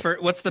 What's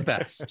the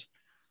best?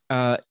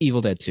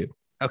 Evil Dead 2.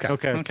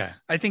 Okay.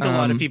 I think a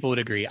lot of people would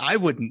agree. I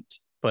wouldn't,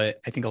 but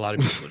I think a lot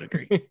of people would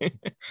agree.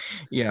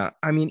 Yeah.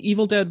 I mean,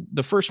 Evil Dead,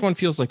 the first one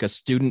feels like a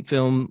student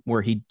film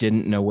where he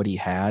didn't know what he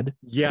had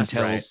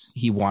until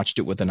he watched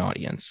it with an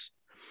audience.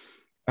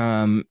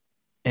 And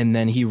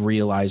then he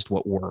realized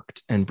what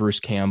worked. And Bruce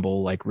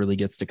Campbell like really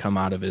gets to come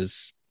out of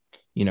his,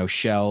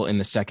 shell in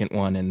the second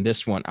one. And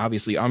this one,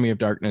 obviously, Army of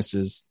Darkness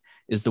is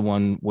the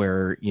one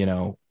where,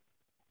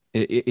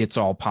 it's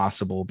all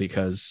possible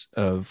because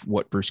of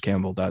what Bruce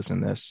Campbell does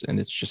in this. And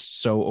it's just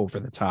so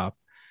over the top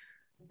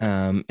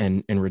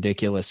and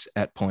ridiculous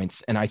at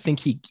points. And I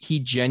think he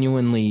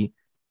genuinely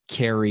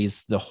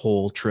carries the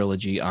whole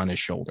trilogy on his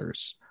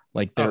shoulders.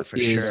 Like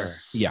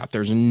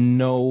there's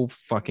no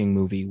fucking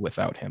movie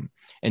without him.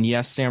 And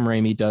yes, Sam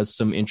Raimi does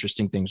some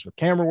interesting things with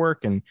camera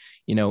work and,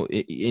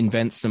 it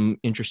invents some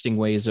interesting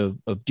ways of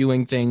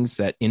doing things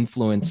that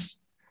influence,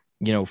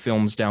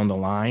 films down the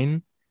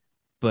line.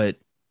 But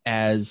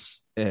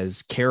as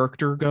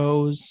character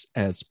goes,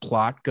 as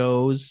plot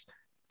goes,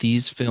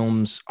 these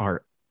films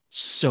are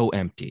so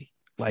empty.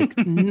 Like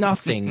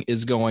nothing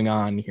is going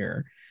on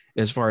here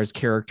as far as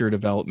character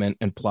development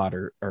and plot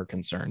are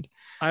concerned.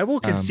 I will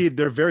concede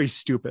they're very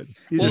stupid.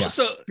 These are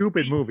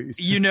stupid movies.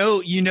 You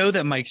know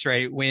that Mike's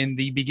right when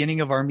the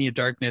beginning of Army of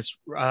Darkness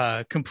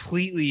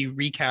completely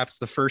recaps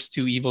the first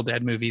two Evil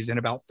Dead movies in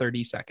about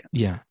 30 seconds.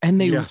 Yeah. And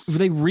they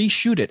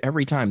reshoot it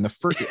every time. The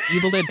first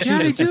Evil Dead 2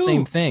 does the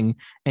same thing,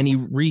 and he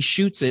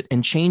reshoots it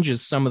and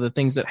changes some of the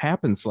things that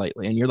happen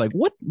slightly. And you're like,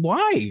 what?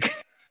 Why?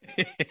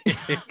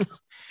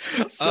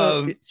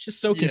 So it's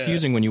just so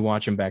confusing when you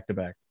watch them back to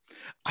back.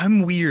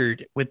 I'm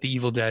weird with the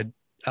Evil Dead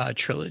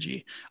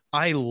trilogy.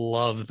 I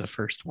love the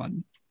first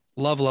one.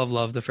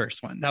 Love the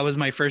first one. That was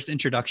my first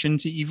introduction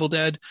to Evil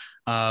Dead.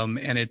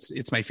 And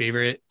it's my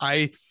favorite.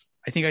 I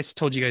think I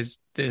told you guys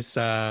this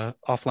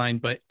offline,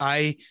 but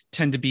I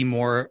tend to be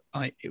more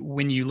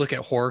when you look at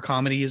horror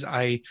comedies,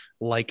 I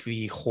like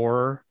the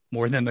horror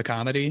more than the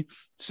comedy.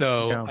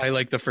 So I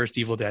like the first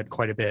Evil Dead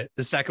quite a bit.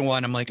 The second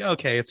one, I'm like,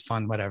 okay, it's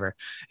fun, whatever.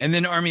 And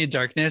then Army of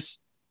Darkness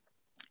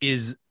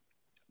is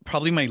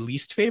probably my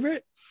least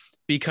favorite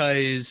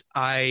because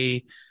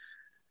they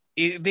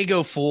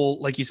go full,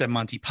 like you said,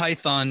 Monty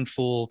Python,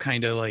 full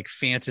kind of like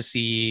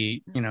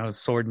fantasy,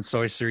 sword and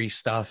sorcery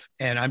stuff.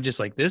 And I'm just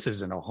like, this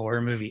isn't a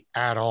horror movie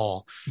at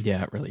all.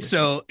 Yeah, it really is.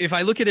 So if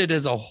I look at it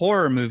as a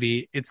horror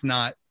movie, it's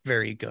not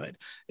very good.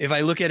 If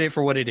I look at it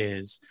for what it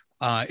is,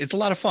 it's a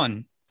lot of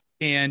fun.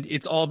 And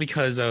it's all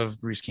because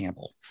of Bruce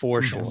Campbell,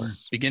 for sure.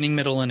 Beginning,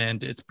 middle, and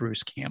end, it's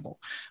Bruce Campbell.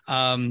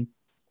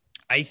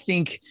 I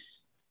think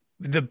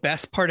the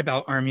best part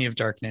about Army of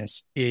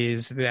Darkness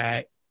is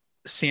that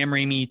Sam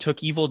Raimi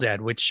took Evil Dead,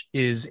 which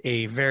is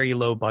a very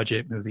low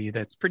budget movie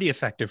that's pretty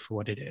effective for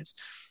what it is.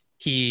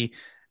 He,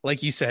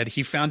 like you said,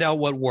 he found out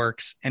what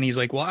works and he's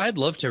like, well, I'd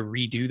love to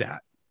redo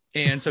that.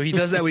 And so he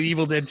does that with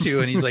Evil Dead 2.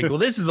 And he's like, well,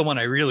 this is the one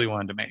I really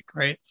wanted to make.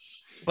 Right.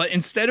 But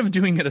instead of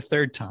doing it a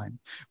third time,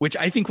 which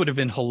I think would have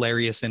been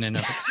hilarious in and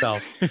of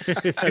itself,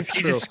 if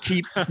you just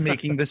keep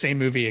making the same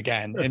movie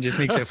again and just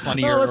makes it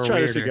funnier let's or try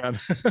weirder. This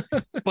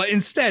again. But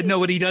instead, no,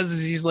 what he does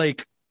is he's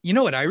like, you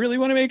know what? I really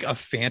want to make a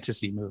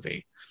fantasy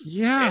movie.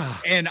 Yeah.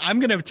 And I'm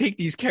going to take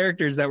these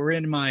characters that were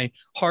in my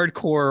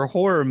hardcore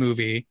horror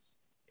movie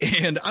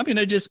and I'm going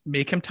to just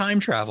make him time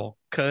travel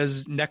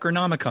because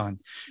Necronomicon.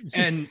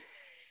 And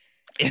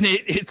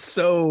it's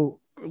so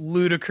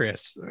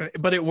ludicrous,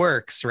 but it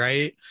works,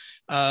 right?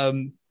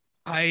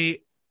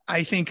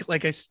 I think,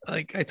 like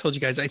I told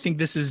you guys, I think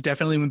this is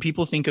definitely when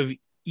people think of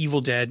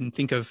Evil Dead and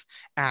think of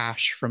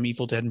Ash from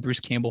Evil Dead and Bruce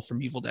Campbell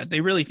from Evil Dead,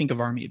 they really think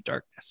of Army of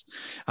Darkness,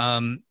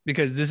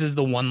 because this is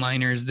the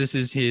one-liners. This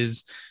is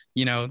his,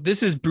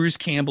 this is Bruce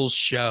Campbell's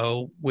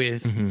show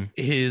with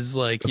his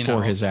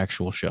before his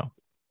actual show.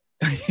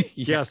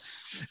 Yes,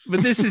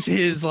 but this is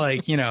his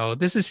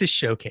this is his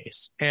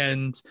showcase.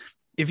 And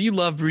if you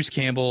love Bruce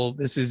Campbell,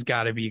 this has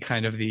got to be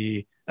kind of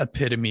the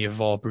epitome of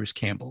all Bruce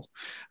Campbell.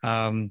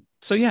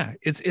 So yeah,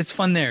 it's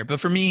fun there. But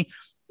for me,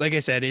 like I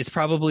said, it's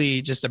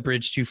probably just a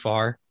bridge too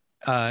far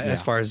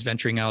as far as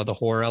venturing out of the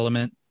horror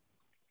element.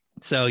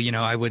 So,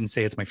 I wouldn't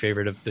say it's my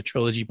favorite of the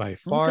trilogy by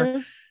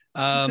far.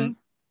 Okay.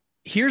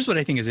 Here's what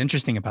I think is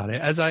interesting about it.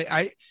 As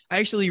I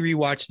actually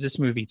rewatched this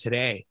movie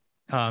today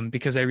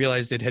because I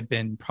realized it had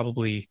been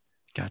probably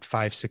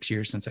 5-6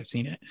 years since I've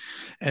seen it.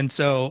 And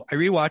so I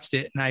rewatched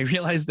it and I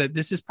realized that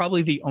this is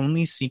probably the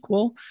only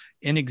sequel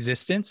in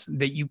existence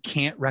that you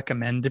can't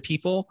recommend to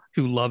people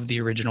who love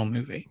the original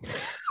movie.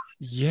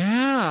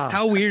 Yeah.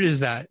 How weird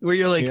is that? Where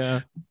you're like,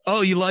 Yeah.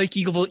 oh, you like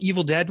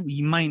Evil Dead?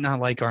 You might not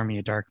like Army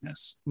of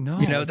Darkness. No.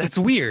 You know, that's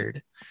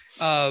weird.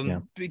 Yeah.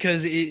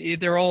 Because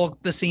they're all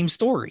the same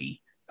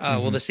story.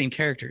 Well, Mhm. the same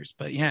characters,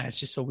 but yeah, it's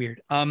just so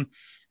weird.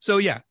 So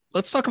yeah,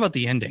 let's talk about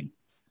the ending.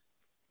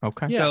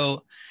 Okay. Yeah.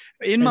 So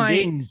in my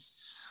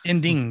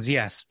Endings.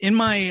 yes. In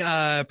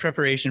my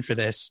preparation for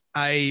this,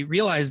 I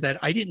realized that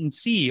I didn't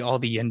see all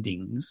the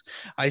endings.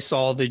 I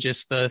saw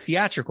just the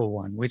theatrical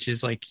one, which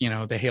is like, you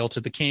know, the Hail to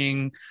the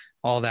King,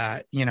 all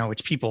that, you know,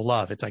 which people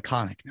love. It's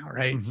iconic now,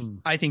 right? Mhm.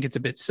 I think it's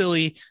a bit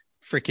silly.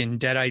 Freaking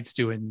Deadites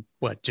doing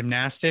what,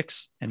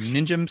 gymnastics and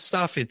ninja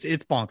stuff. It's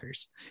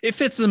bonkers. It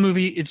fits the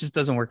movie. It just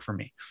doesn't work for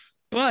me.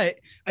 But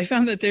I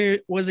found that there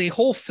was a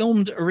whole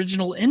filmed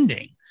original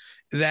ending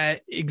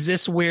that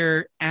exists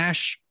where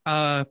Ash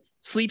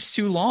sleeps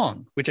too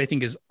long, which I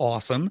think is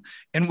awesome,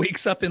 and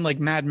wakes up in like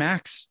Mad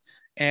Max.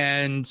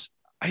 And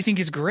I think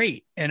it's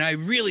great. And I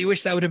really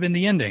wish that would have been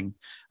the ending.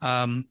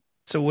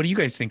 So what do you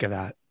guys think of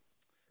that?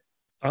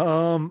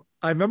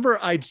 I remember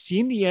I'd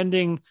seen the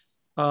ending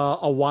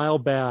a while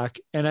back,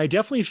 and I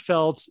definitely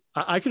felt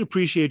I could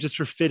appreciate just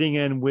for fitting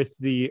in with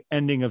the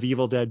ending of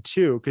Evil Dead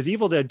 2, because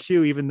Evil Dead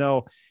 2, even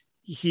though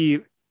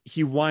he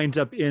winds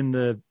up in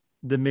the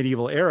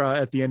medieval era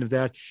at the end of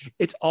that,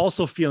 it's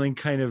also feeling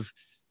kind of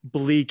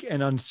bleak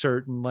and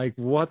uncertain, like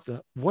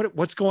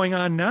what's going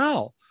on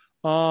now.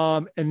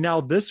 And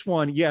now this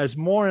one, yeah, is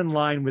more in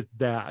line with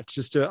that,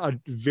 just a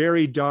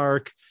very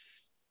dark.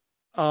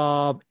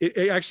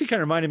 It actually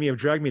kind of reminded me of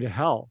Drag Me to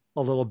Hell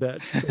a little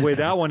bit. The way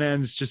that one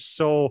ends, just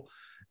so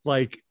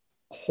like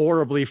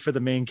horribly for the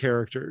main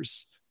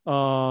characters.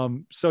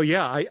 So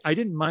yeah, I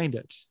didn't mind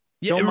it.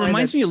 Yeah, it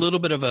reminds me a little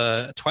bit of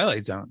a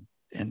Twilight Zone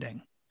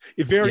ending.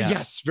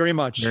 Yes, very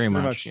much. Very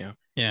much. Yeah.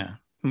 Yeah.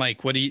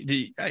 Mike, what do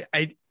you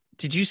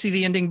did you see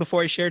the ending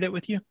before I shared it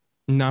with you?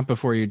 Not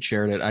before you'd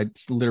shared it. I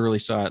literally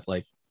saw it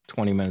like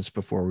 20 minutes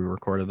before we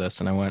recorded this,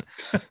 and I went,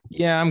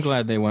 yeah, I'm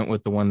glad they went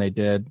with the one they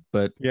did,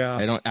 but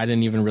Yeah. I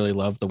didn't even really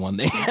love the one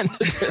they ended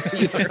with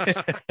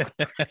either.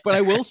 But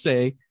I will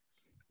say,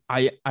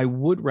 I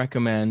would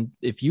recommend,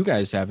 if you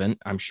guys haven't,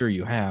 I'm sure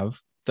you have,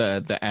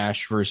 the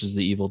Ash versus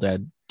the Evil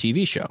Dead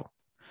TV show.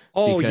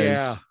 Oh, Because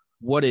yeah.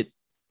 what it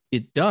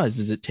does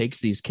is it takes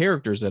these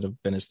characters that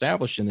have been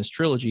established in this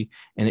trilogy,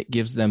 and it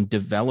gives them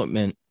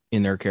development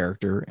in their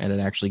character, and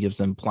it actually gives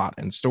them plot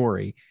and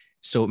story.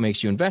 So it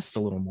makes you invest a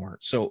little more.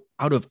 So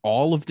out of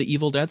all of the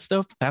Evil Dead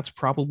stuff, that's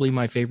probably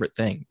my favorite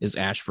thing, is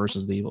Ash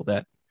versus the Evil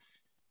Dead.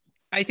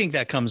 I think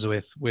that comes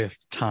with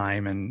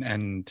time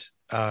and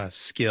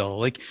skill.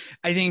 Like,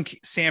 I think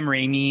Sam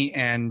Raimi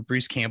and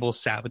Bruce Campbell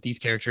sat with these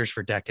characters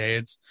for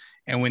decades,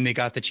 and when they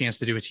got the chance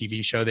to do a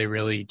TV show, they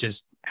really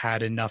just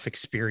had enough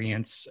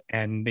experience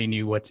and they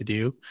knew what to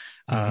do.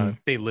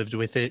 They lived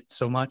with it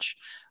so much.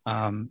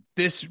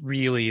 This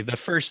really, the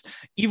first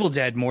Evil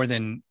Dead, more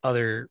than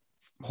other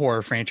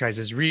horror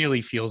franchises, really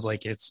feels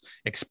like it's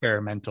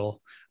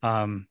experimental.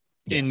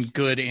 In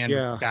good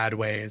and bad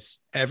ways.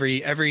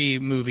 Every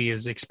movie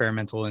is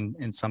experimental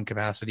in some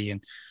capacity.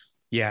 And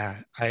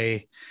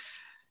I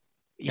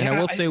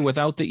will say,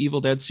 without the Evil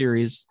Dead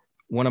series,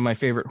 one of my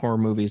favorite horror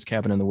movies,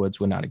 Cabin in the Woods,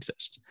 would not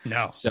exist.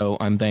 No. So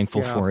I'm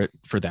thankful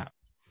for that.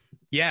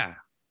 Yeah.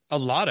 A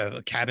lot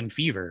of Cabin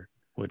Fever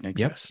wouldn't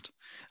exist.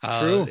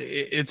 True.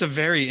 It's a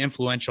very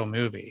influential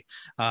movie.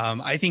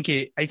 I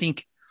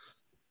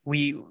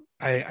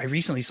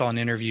recently saw an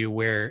interview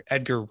where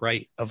Edgar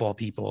Wright, of all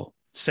people,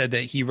 said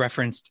that he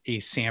referenced a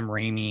Sam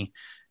Raimi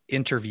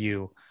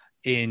interview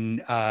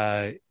in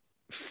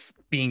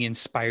being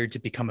inspired to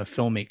become a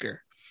filmmaker.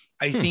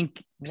 I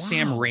think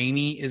Sam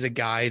Raimi is a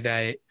guy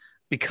that,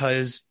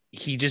 because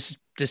he just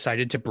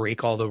decided to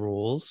break all the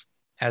rules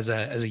as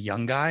a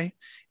young guy,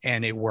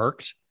 and it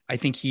worked, I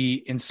think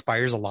he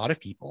inspires a lot of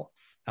people.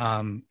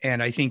 And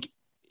I think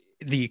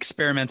the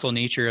experimental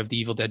nature of the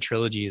Evil Dead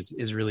trilogy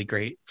is really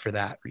great for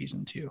that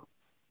reason too.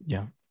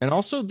 Yeah. And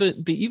also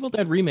the Evil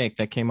Dead remake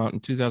that came out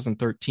in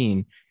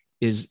 2013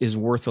 is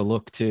worth a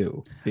look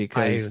too,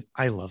 because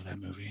I love that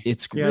movie.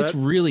 It's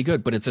really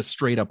good, but it's a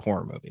straight up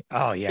horror movie.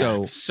 Oh yeah,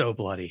 it's so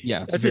bloody.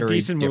 Yeah, that's a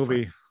decent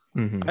movie.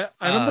 Mm-hmm.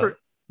 I remember,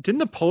 didn't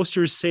the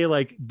posters say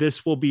like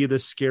this will be the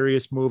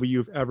scariest movie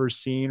you've ever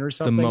seen or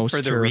something? The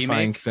most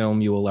terrifying film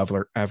you will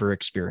ever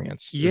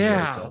experience.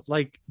 Yeah,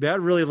 like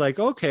that really, like,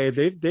 okay,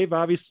 they've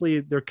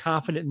obviously, they're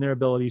confident in their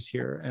abilities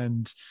here,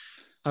 and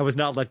I was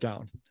not let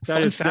down.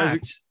 That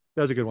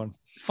was a good one.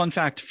 Fun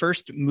fact,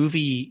 first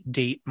movie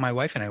date my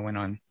wife and I went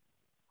on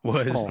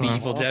was the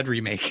Evil Dead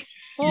remake.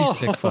 You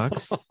sick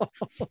fucks.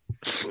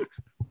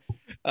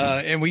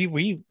 And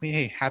we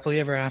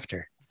happily ever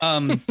after.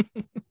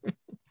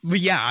 But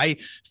yeah,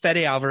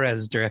 Fede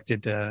Alvarez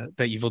directed the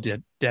Evil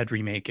Dead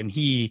remake, and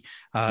he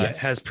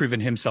has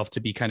proven himself to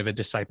be kind of a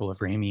disciple of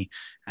Raimi,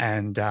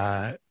 and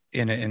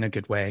in a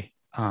good way.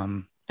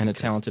 And a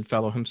talented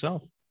fellow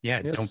himself. Yeah,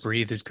 yes. Don't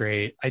Breathe is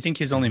great. I think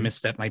his only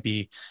misstep might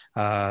be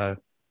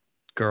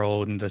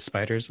Girl in the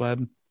Spider's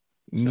Web.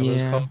 Is that what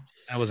it's called?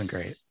 That wasn't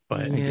great,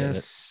 but I get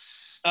it.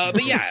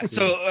 But yeah,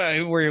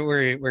 so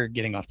we're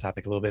getting off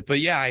topic a little bit, but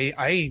yeah,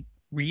 I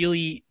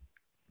really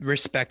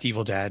respect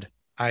Evil Dead.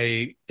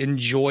 I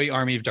enjoy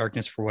Army of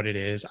Darkness for what it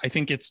is. I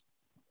think it's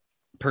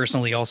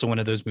personally also one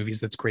of those movies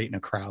that's great in a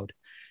crowd.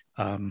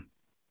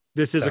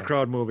 This is a So,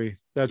 crowd movie.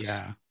 That's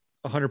yeah.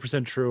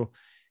 100% true.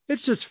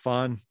 It's just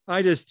fun.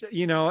 I just,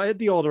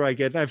 the older I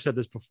get, and I've said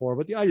this before,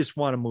 but I just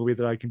want a movie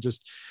that I can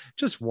just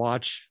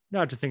watch,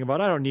 not to think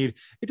about. It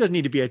doesn't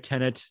need to be a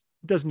Tenet.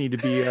 It doesn't need to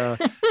be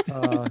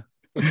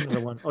what's another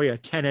one? Oh yeah,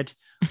 Tenet.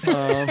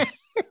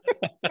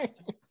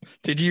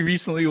 Did you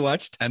recently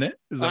watch Tenet?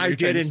 Is that what I you're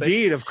trying did to say?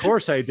 indeed. Of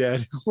course I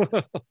did.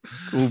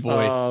 Oh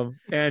boy.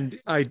 And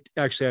I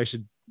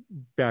should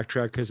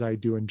backtrack because I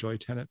do enjoy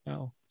Tenet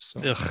now.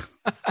 So Ugh.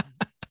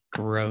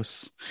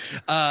 Gross.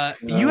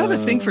 You have a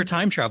thing for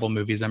time travel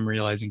movies, I'm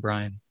realizing,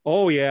 Brian.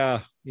 oh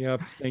yeah.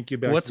 Yep. Thank you.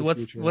 Back to the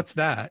Future. What's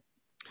that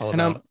all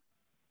And about?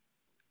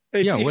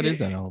 What is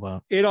that all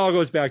about? It all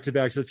goes back to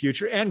the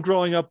Future and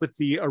growing up with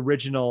the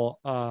original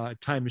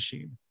time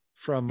machine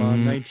from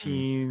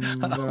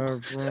 19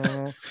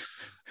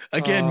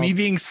 Again, me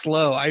being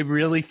slow, I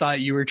really thought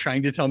you were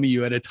trying to tell me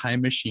you had a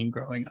time machine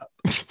growing up.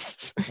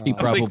 He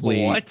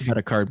probably what? had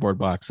a cardboard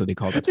box that he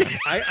called it.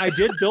 I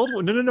did build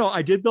one. No.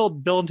 I did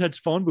build Bill and Ted's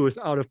phone booth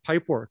out of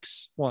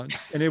Pipeworks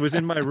once, and it was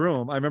in my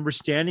room. I remember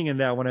standing in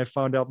that when I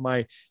found out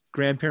my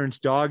grandparents'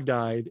 dog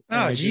died.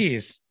 And Oh,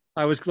 geez.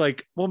 I was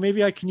like, well,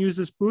 maybe I can use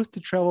this booth to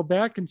travel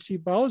back and see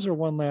Bowser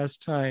one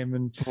last time.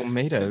 And Well,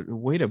 made a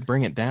way to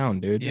bring it down,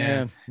 dude.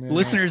 Yeah.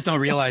 Listeners don't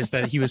realize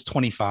that he was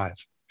 25.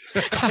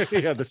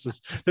 Yeah, this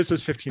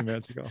was 15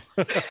 minutes ago.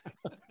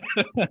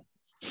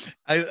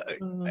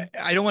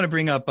 I don't want to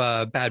bring up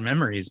bad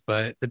memories,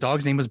 but the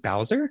dog's name was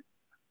Bowser,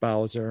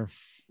 Bowser.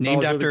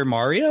 named Bowser after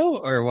Mario,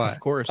 or what? Of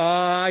course.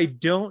 I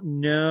don't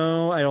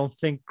know. I don't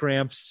think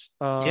Gramps.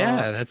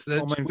 Yeah, that's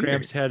Oma and weird.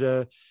 Gramps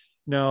had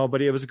no,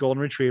 but it was a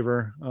golden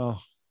retriever. Oh,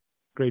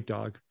 great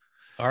dog.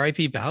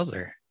 R.I.P.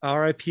 Bowser.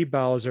 R.I.P.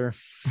 Bowser.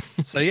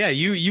 So yeah,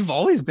 you've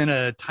always been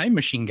a time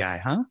machine guy,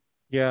 huh?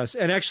 Yes,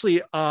 and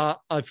actually,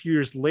 a few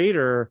years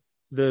later,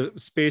 the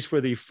space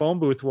where the phone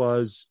booth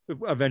was,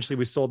 eventually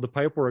we sold the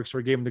Pipeworks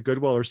or gave them to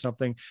Goodwill or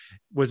something,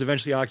 was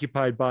eventually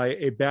occupied by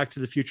a Back to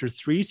the Future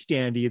 3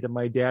 standee that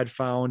my dad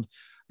found.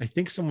 I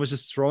think someone was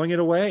just throwing it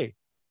away,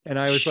 and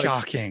I was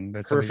Shocking. like,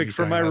 That's perfect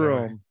for my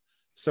room.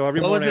 So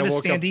every What was morning it a I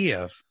woke up. standee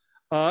of?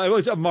 It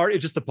was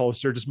just the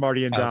poster, just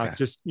Marty and Doc, Okay.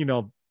 just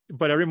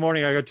But every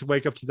morning I got to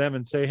wake up to them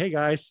and say, "Hey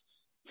guys,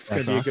 it's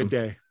That's gonna be awesome. a good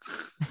day."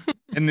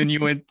 And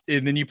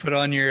then you put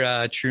on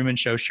your Truman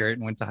Show shirt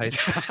and went to high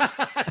school.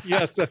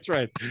 Yes, that's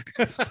right.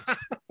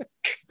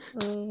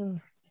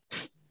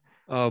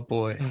 Oh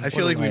boy, I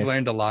feel What like a we've life.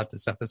 learned a lot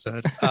this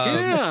episode.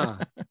 Yeah,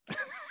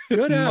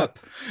 good app.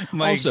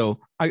 Mike, Also,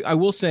 I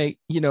will say,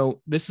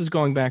 this is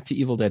going back to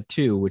Evil Dead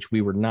 2, which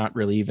we were not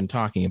really even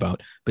talking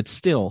about, but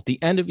still,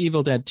 the end of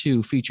Evil Dead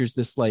 2 features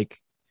this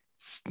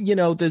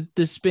the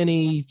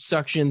spinny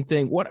suction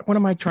thing. What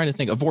am I trying to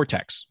think? A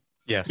vortex.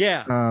 yes,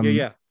 Yeah,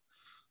 yeah.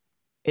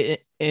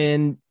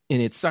 And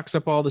it sucks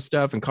up all the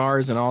stuff and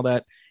cars and all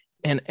that.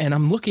 And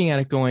I'm looking at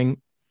it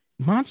going,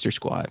 Monster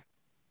Squad.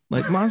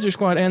 Like Monster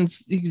Squad ends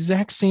the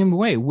exact same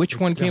way. Which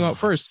one came out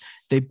first?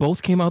 They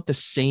both came out the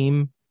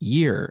same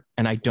year,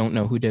 and I don't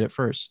know who did it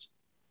first.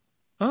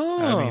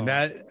 Oh, I mean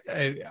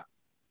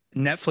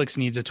Netflix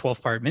needs a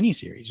 12-part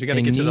miniseries. We got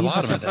to get to the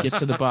bottom of Get this.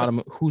 to the bottom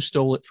of who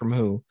stole it from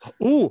who.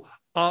 Ooh,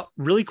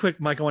 really quick,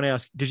 Mike, I want to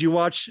ask, did you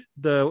watch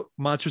the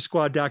Monster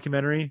Squad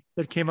documentary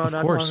that came out Of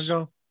not long course.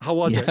 ago? How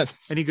was it? Yes.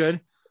 Any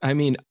good? I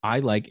mean, I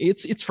like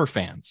it's for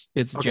fans.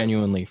 It's Okay.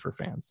 genuinely for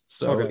fans.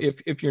 So Okay.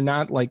 if you're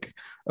not like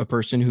a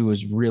person who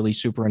is really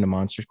super into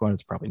Monster Squad,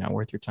 it's probably not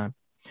worth your time.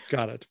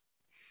 Got it.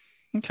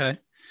 Okay.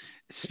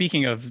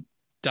 Speaking of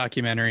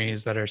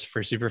documentaries that are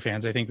for super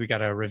fans, I think we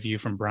got a review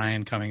from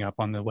Brian coming up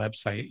on the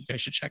website. You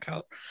guys should check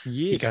out.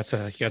 Yes. He got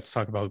to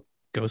talk about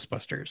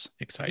Ghostbusters.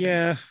 Exciting.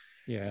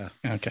 Yeah.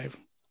 Okay.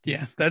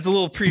 Yeah, that's a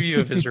little preview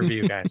of his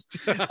review, guys.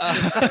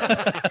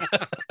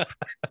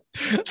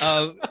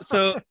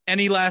 So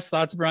any last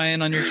thoughts,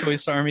 Brian, on your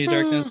choice, Army of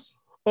Darkness?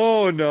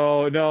 Oh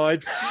no,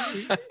 it's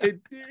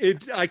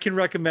I can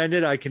recommend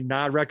it. I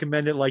cannot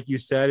recommend it. Like you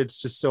said,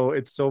 it's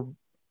so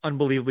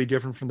unbelievably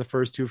different from the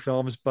first two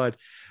films. But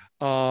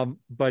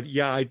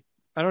yeah, I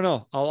don't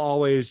know. I'll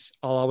always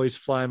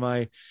fly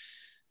my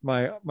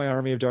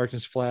Army of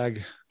Darkness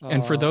flag.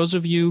 And for those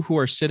of you who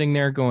are sitting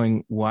there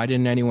going, why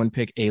didn't anyone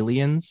pick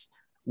Aliens?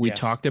 We Yes.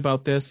 talked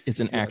about this. It's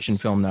an action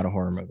film, not a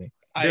horror movie.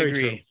 I Very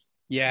agree. true.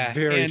 Yeah,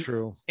 very and,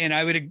 true. And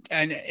I would,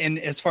 and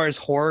as far as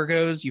horror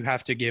goes, you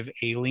have to give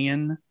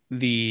Alien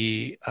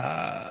the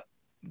I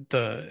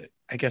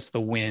guess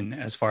the win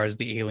as far as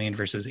the Alien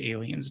versus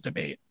Aliens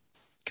debate,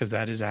 because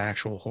that is an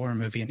actual horror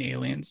movie, and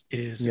Aliens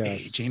is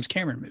Yes. a James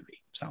Cameron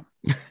movie. So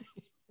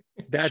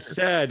That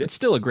said, It's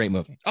still a great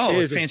movie. oh, it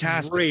it's is a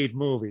fantastic. great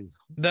movie.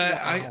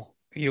 Wow.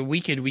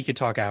 We could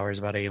talk hours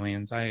about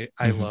Aliens. I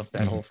Mhm, love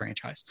that mhm. whole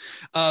franchise.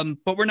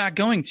 But we're not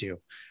going to.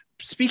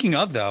 Speaking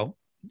of, though,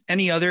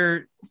 any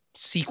other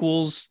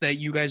sequels that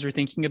you guys are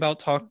thinking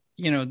about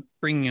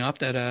bringing up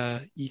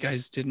that you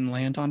guys didn't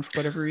land on for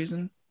whatever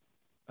reason?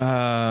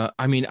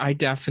 I mean, I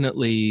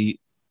definitely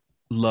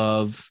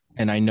love,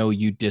 and I know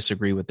you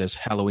disagree with this,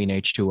 Halloween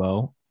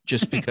H2O,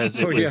 just because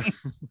it was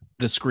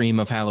the Scream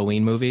of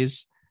Halloween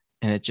movies.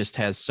 And it just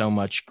has so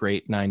much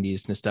great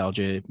 90s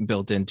nostalgia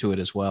built into it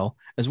as well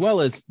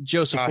as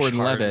Joseph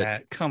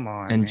Gordon-Levitt. Come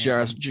on. And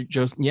Josh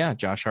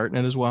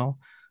Hartnett as well.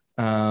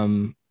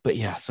 But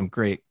yeah, some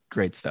great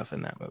stuff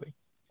in that movie.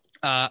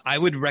 I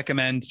would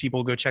recommend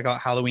people go check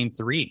out Halloween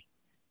 3.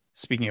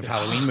 Speaking of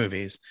Halloween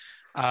movies.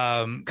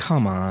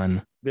 Come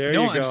on. There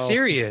you go. I'm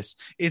serious.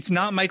 It's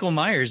not Michael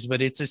Myers,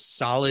 but it's a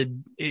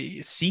solid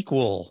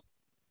sequel.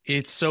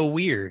 It's so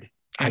weird.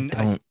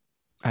 And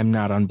I'm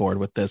not on board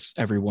with this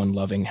everyone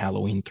loving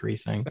Halloween 3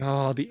 thing.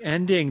 Oh, the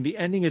ending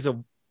is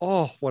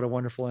what a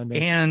wonderful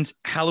ending. And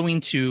Halloween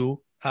 2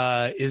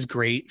 is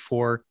great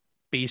for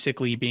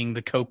basically being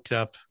the coked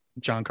up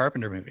John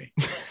Carpenter movie.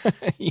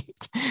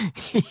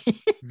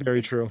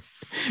 Very true.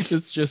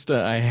 It's just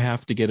I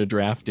have to get a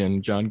draft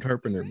in John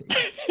Carpenter movie.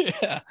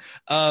 Yeah.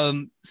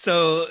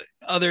 So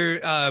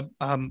other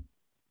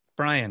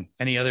Brian,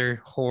 any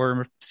other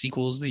horror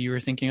sequels that you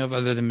were thinking of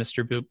other than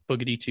Mr.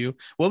 Boogedy 2?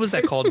 What was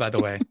that called, by the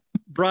way?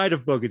 Bride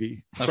of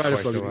Boogedy. Of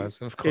course it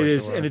was. Of course it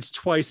is, and it's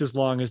twice as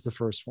long as the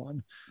first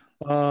one.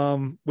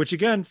 Which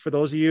again, for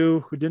those of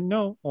you who didn't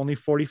know, only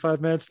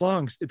 45 minutes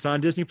long. It's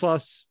on Disney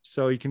Plus,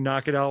 so you can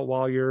knock it out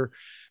while you're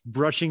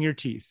brushing your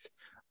teeth.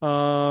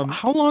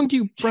 How long do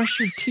you brush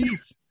your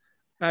teeth?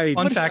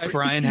 Fun fact: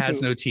 Brian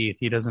has no teeth.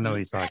 He doesn't know what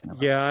he's talking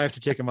about. Yeah, I have to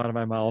take them out of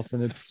my mouth,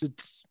 and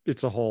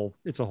it's a whole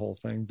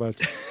thing.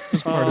 But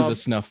it's part of the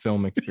snuff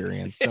film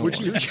experience.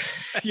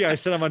 Yeah, I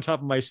said I'm on top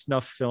of my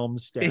snuff film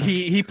staff.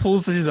 He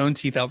pulls his own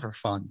teeth out for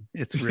fun.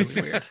 It's really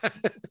weird.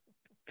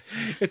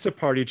 It's a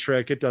party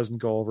trick. It doesn't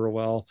go over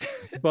well.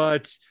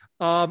 But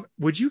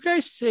would you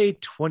guys say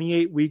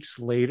 28 weeks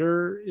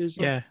later is?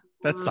 Yeah,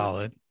 that's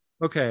solid.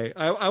 Okay,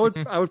 I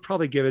would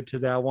probably give it to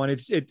that one.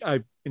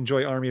 I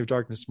enjoy Army of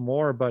Darkness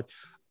more, but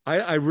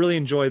I really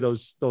enjoy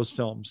those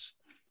films.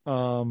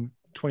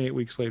 28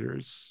 Weeks Later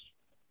is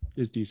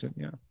decent.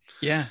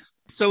 Yeah.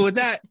 So with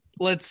that,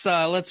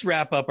 let's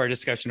wrap up our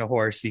discussion of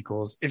horror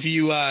sequels. If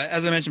you,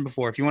 as I mentioned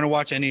before, if you want to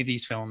watch any of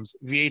these films,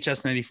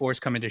 VHS 94 is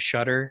coming to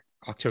Shudder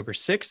October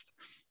 6th,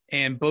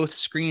 and both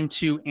Scream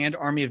 2 and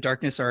Army of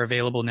Darkness are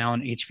available now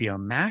on HBO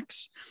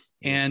Max.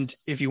 And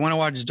if you want to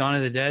watch Dawn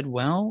of the Dead,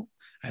 well,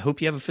 I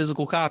hope you have a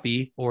physical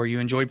copy or you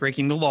enjoy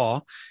breaking the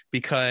law,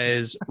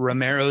 because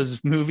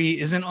Romero's movie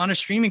isn't on a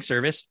streaming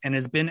service and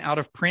has been out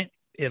of print,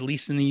 at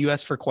least in the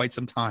US, for quite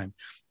some time.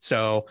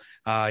 So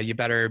you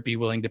better be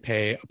willing to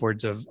pay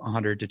upwards of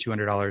 $100 to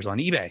 $200 on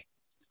eBay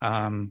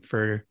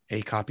for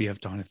a copy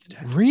of Dawn of the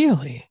Dead.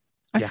 Really?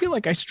 I Yeah. feel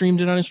like I streamed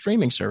it on a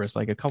streaming service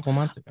like a couple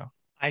months ago.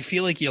 I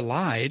feel like you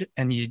lied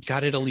and you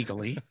got it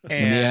illegally,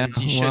 and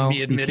you shouldn't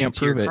be admitting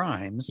to your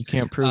crimes. You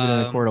can't prove it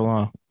in a court of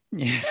law.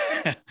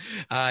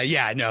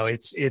 Yeah. No,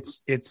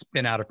 it's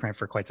been out of print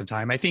for quite some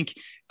time. I think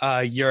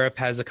Europe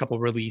has a couple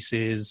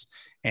releases,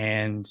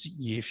 and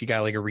if you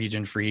got like a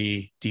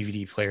region-free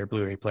DVD player,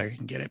 Blu-ray player, you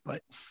can get it.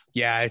 But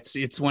yeah,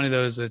 it's one of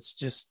those that's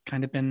just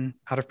kind of been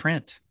out of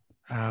print,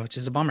 which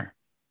is a bummer.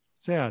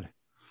 Sad.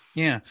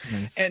 Yeah.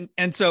 Nice.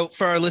 And so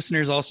for our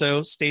listeners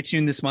also, stay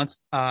tuned this month.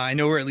 I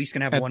know we're at least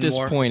going to have one more. At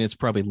this point, it's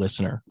probably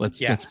listener. Let's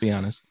be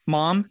honest.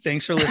 Mom,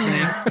 thanks for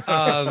listening.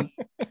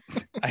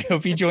 I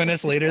hope you join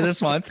us later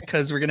this month,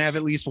 because we're going to have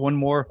at least one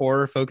more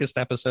horror focused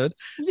episode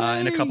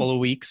in a couple of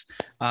weeks.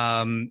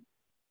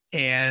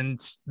 And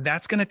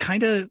that's going to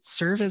kind of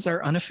serve as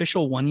our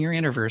unofficial 1-year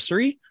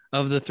anniversary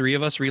of the three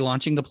of us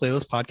relaunching the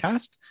Playlist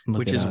podcast,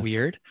 which is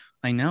weird.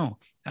 I know.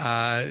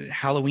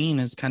 Halloween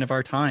is kind of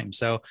our time.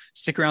 So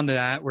stick around to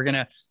that.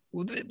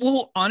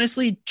 We'll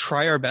honestly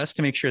try our best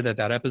to make sure that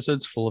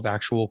episode's full of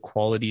actual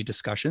quality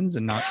discussions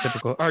and not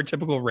our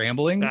typical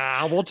ramblings.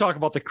 We'll talk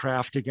about The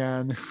Craft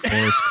again.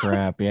 There's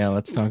crap. Yeah,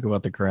 let's talk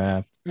about The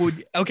Craft.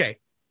 Okay.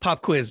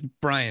 Pop quiz.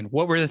 Brian,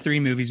 what were the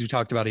 3 movies we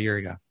talked about a year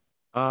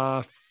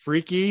ago?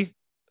 Freaky,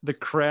 The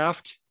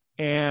Craft,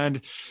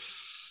 and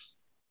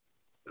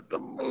the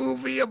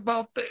movie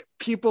about the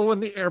people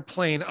in the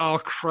airplane. Oh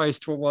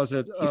Christ, what was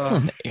it?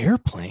 On the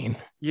airplane.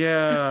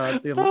 Yeah.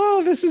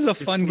 This is a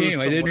fun game.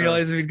 I didn't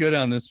realize we'd go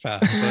down this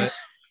path,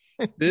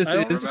 but this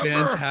is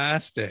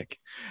fantastic.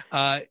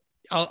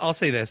 I'll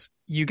say this: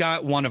 you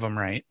got one of them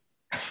right.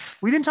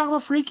 We didn't talk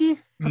about Freaky.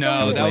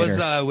 No, that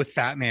was with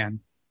Fat Man.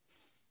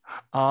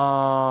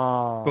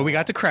 Oh, but we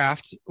got The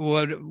Craft.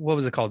 What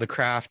was it called? The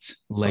Craft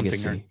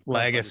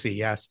Legacy.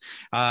 Yes.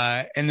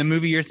 And the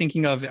movie you're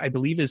thinking of, I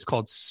believe, is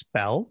called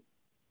Spell.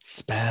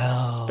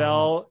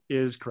 Spell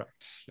is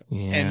correct.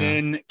 Yes. Yeah. And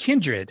then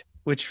Kindred,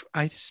 which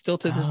I still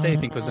to this day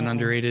think was an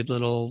underrated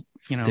little,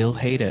 still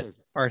hate it,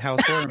 art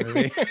house horror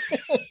movie.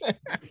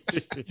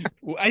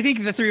 I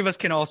think the three of us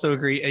can also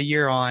agree a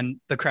year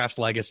on, The Craft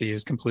Legacy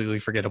is completely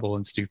forgettable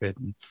and stupid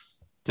and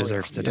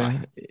deserves to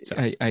die. So.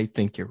 I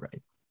think you're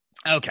right.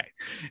 Okay.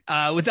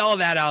 With all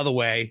that out of the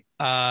way,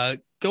 go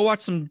watch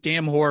some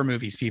damn horror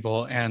movies,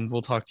 people, and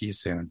we'll talk to you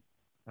soon.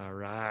 All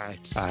right.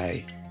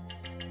 Bye.